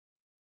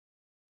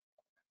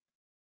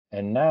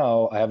 And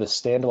now I have a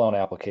standalone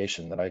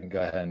application that I can go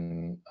ahead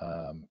and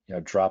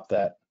drop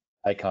that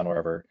icon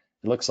wherever.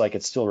 It looks like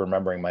it's still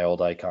remembering my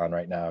old icon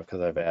right now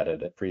because I've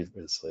added it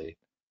previously.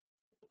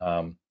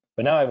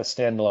 But now I have a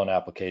standalone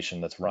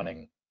application that's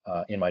running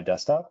in my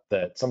desktop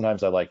that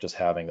sometimes I like just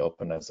having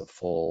open as a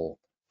full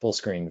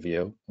screen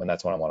view when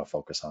that's what I want to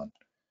focus on.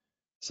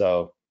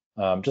 So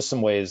just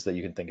some ways that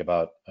you can think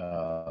about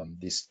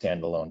these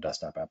standalone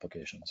desktop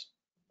applications.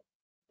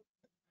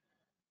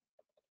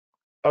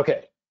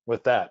 Okay,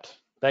 with that,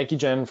 thank you,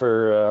 Jen,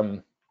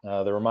 for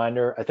the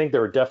reminder. I think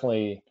there were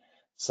definitely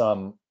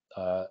some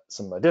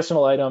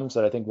additional items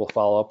that I think we'll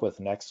follow up with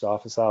next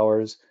office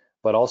hours,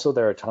 but also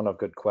there are a ton of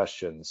good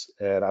questions.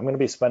 And I'm going to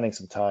be spending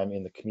some time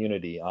in the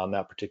community on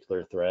that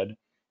particular thread,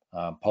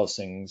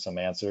 posting some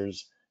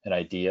answers and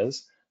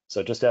ideas.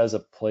 So just as a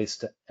place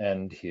to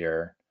end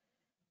here,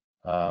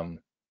 I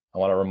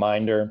want a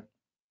reminder,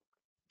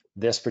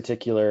 this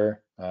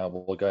particular,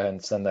 we'll go ahead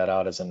and send that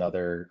out as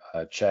another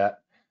chat.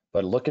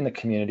 But look in the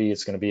community,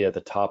 it's going to be at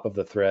the top of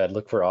the thread.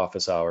 Look for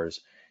office hours.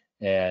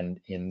 And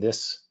in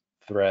this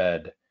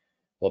thread,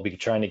 we'll be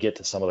trying to get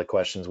to some of the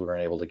questions we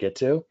weren't able to get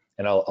to.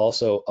 And I'll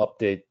also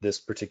update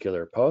this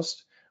particular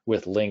post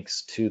with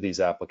links to these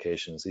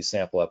applications, these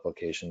sample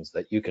applications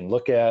that you can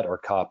look at or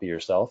copy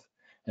yourself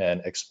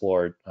and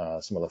explore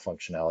some of the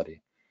functionality.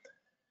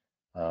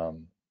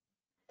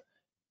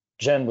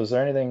 Jen, was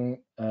there anything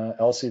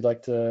else you'd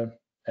like to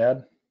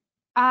add?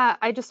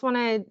 I just want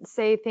to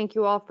say thank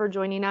you all for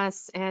joining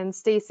us and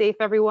stay safe,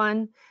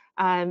 everyone.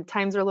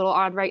 Times are a little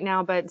odd right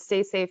now, but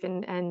stay safe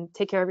and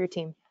take care of your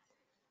team.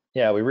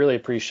 Yeah, we really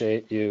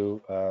appreciate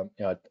you,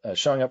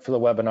 showing up for the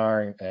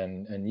webinar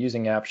and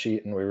using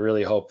AppSheet, and we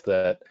really hope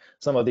that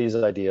some of these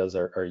ideas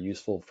are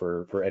useful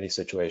for any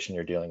situation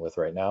you're dealing with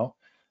right now.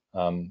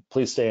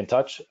 Please stay in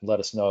touch and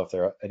let us know if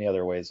there are any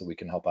other ways that we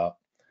can help out.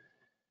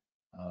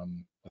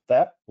 With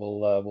that,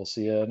 we'll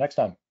see you next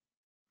time.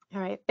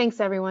 All right, thanks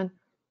everyone.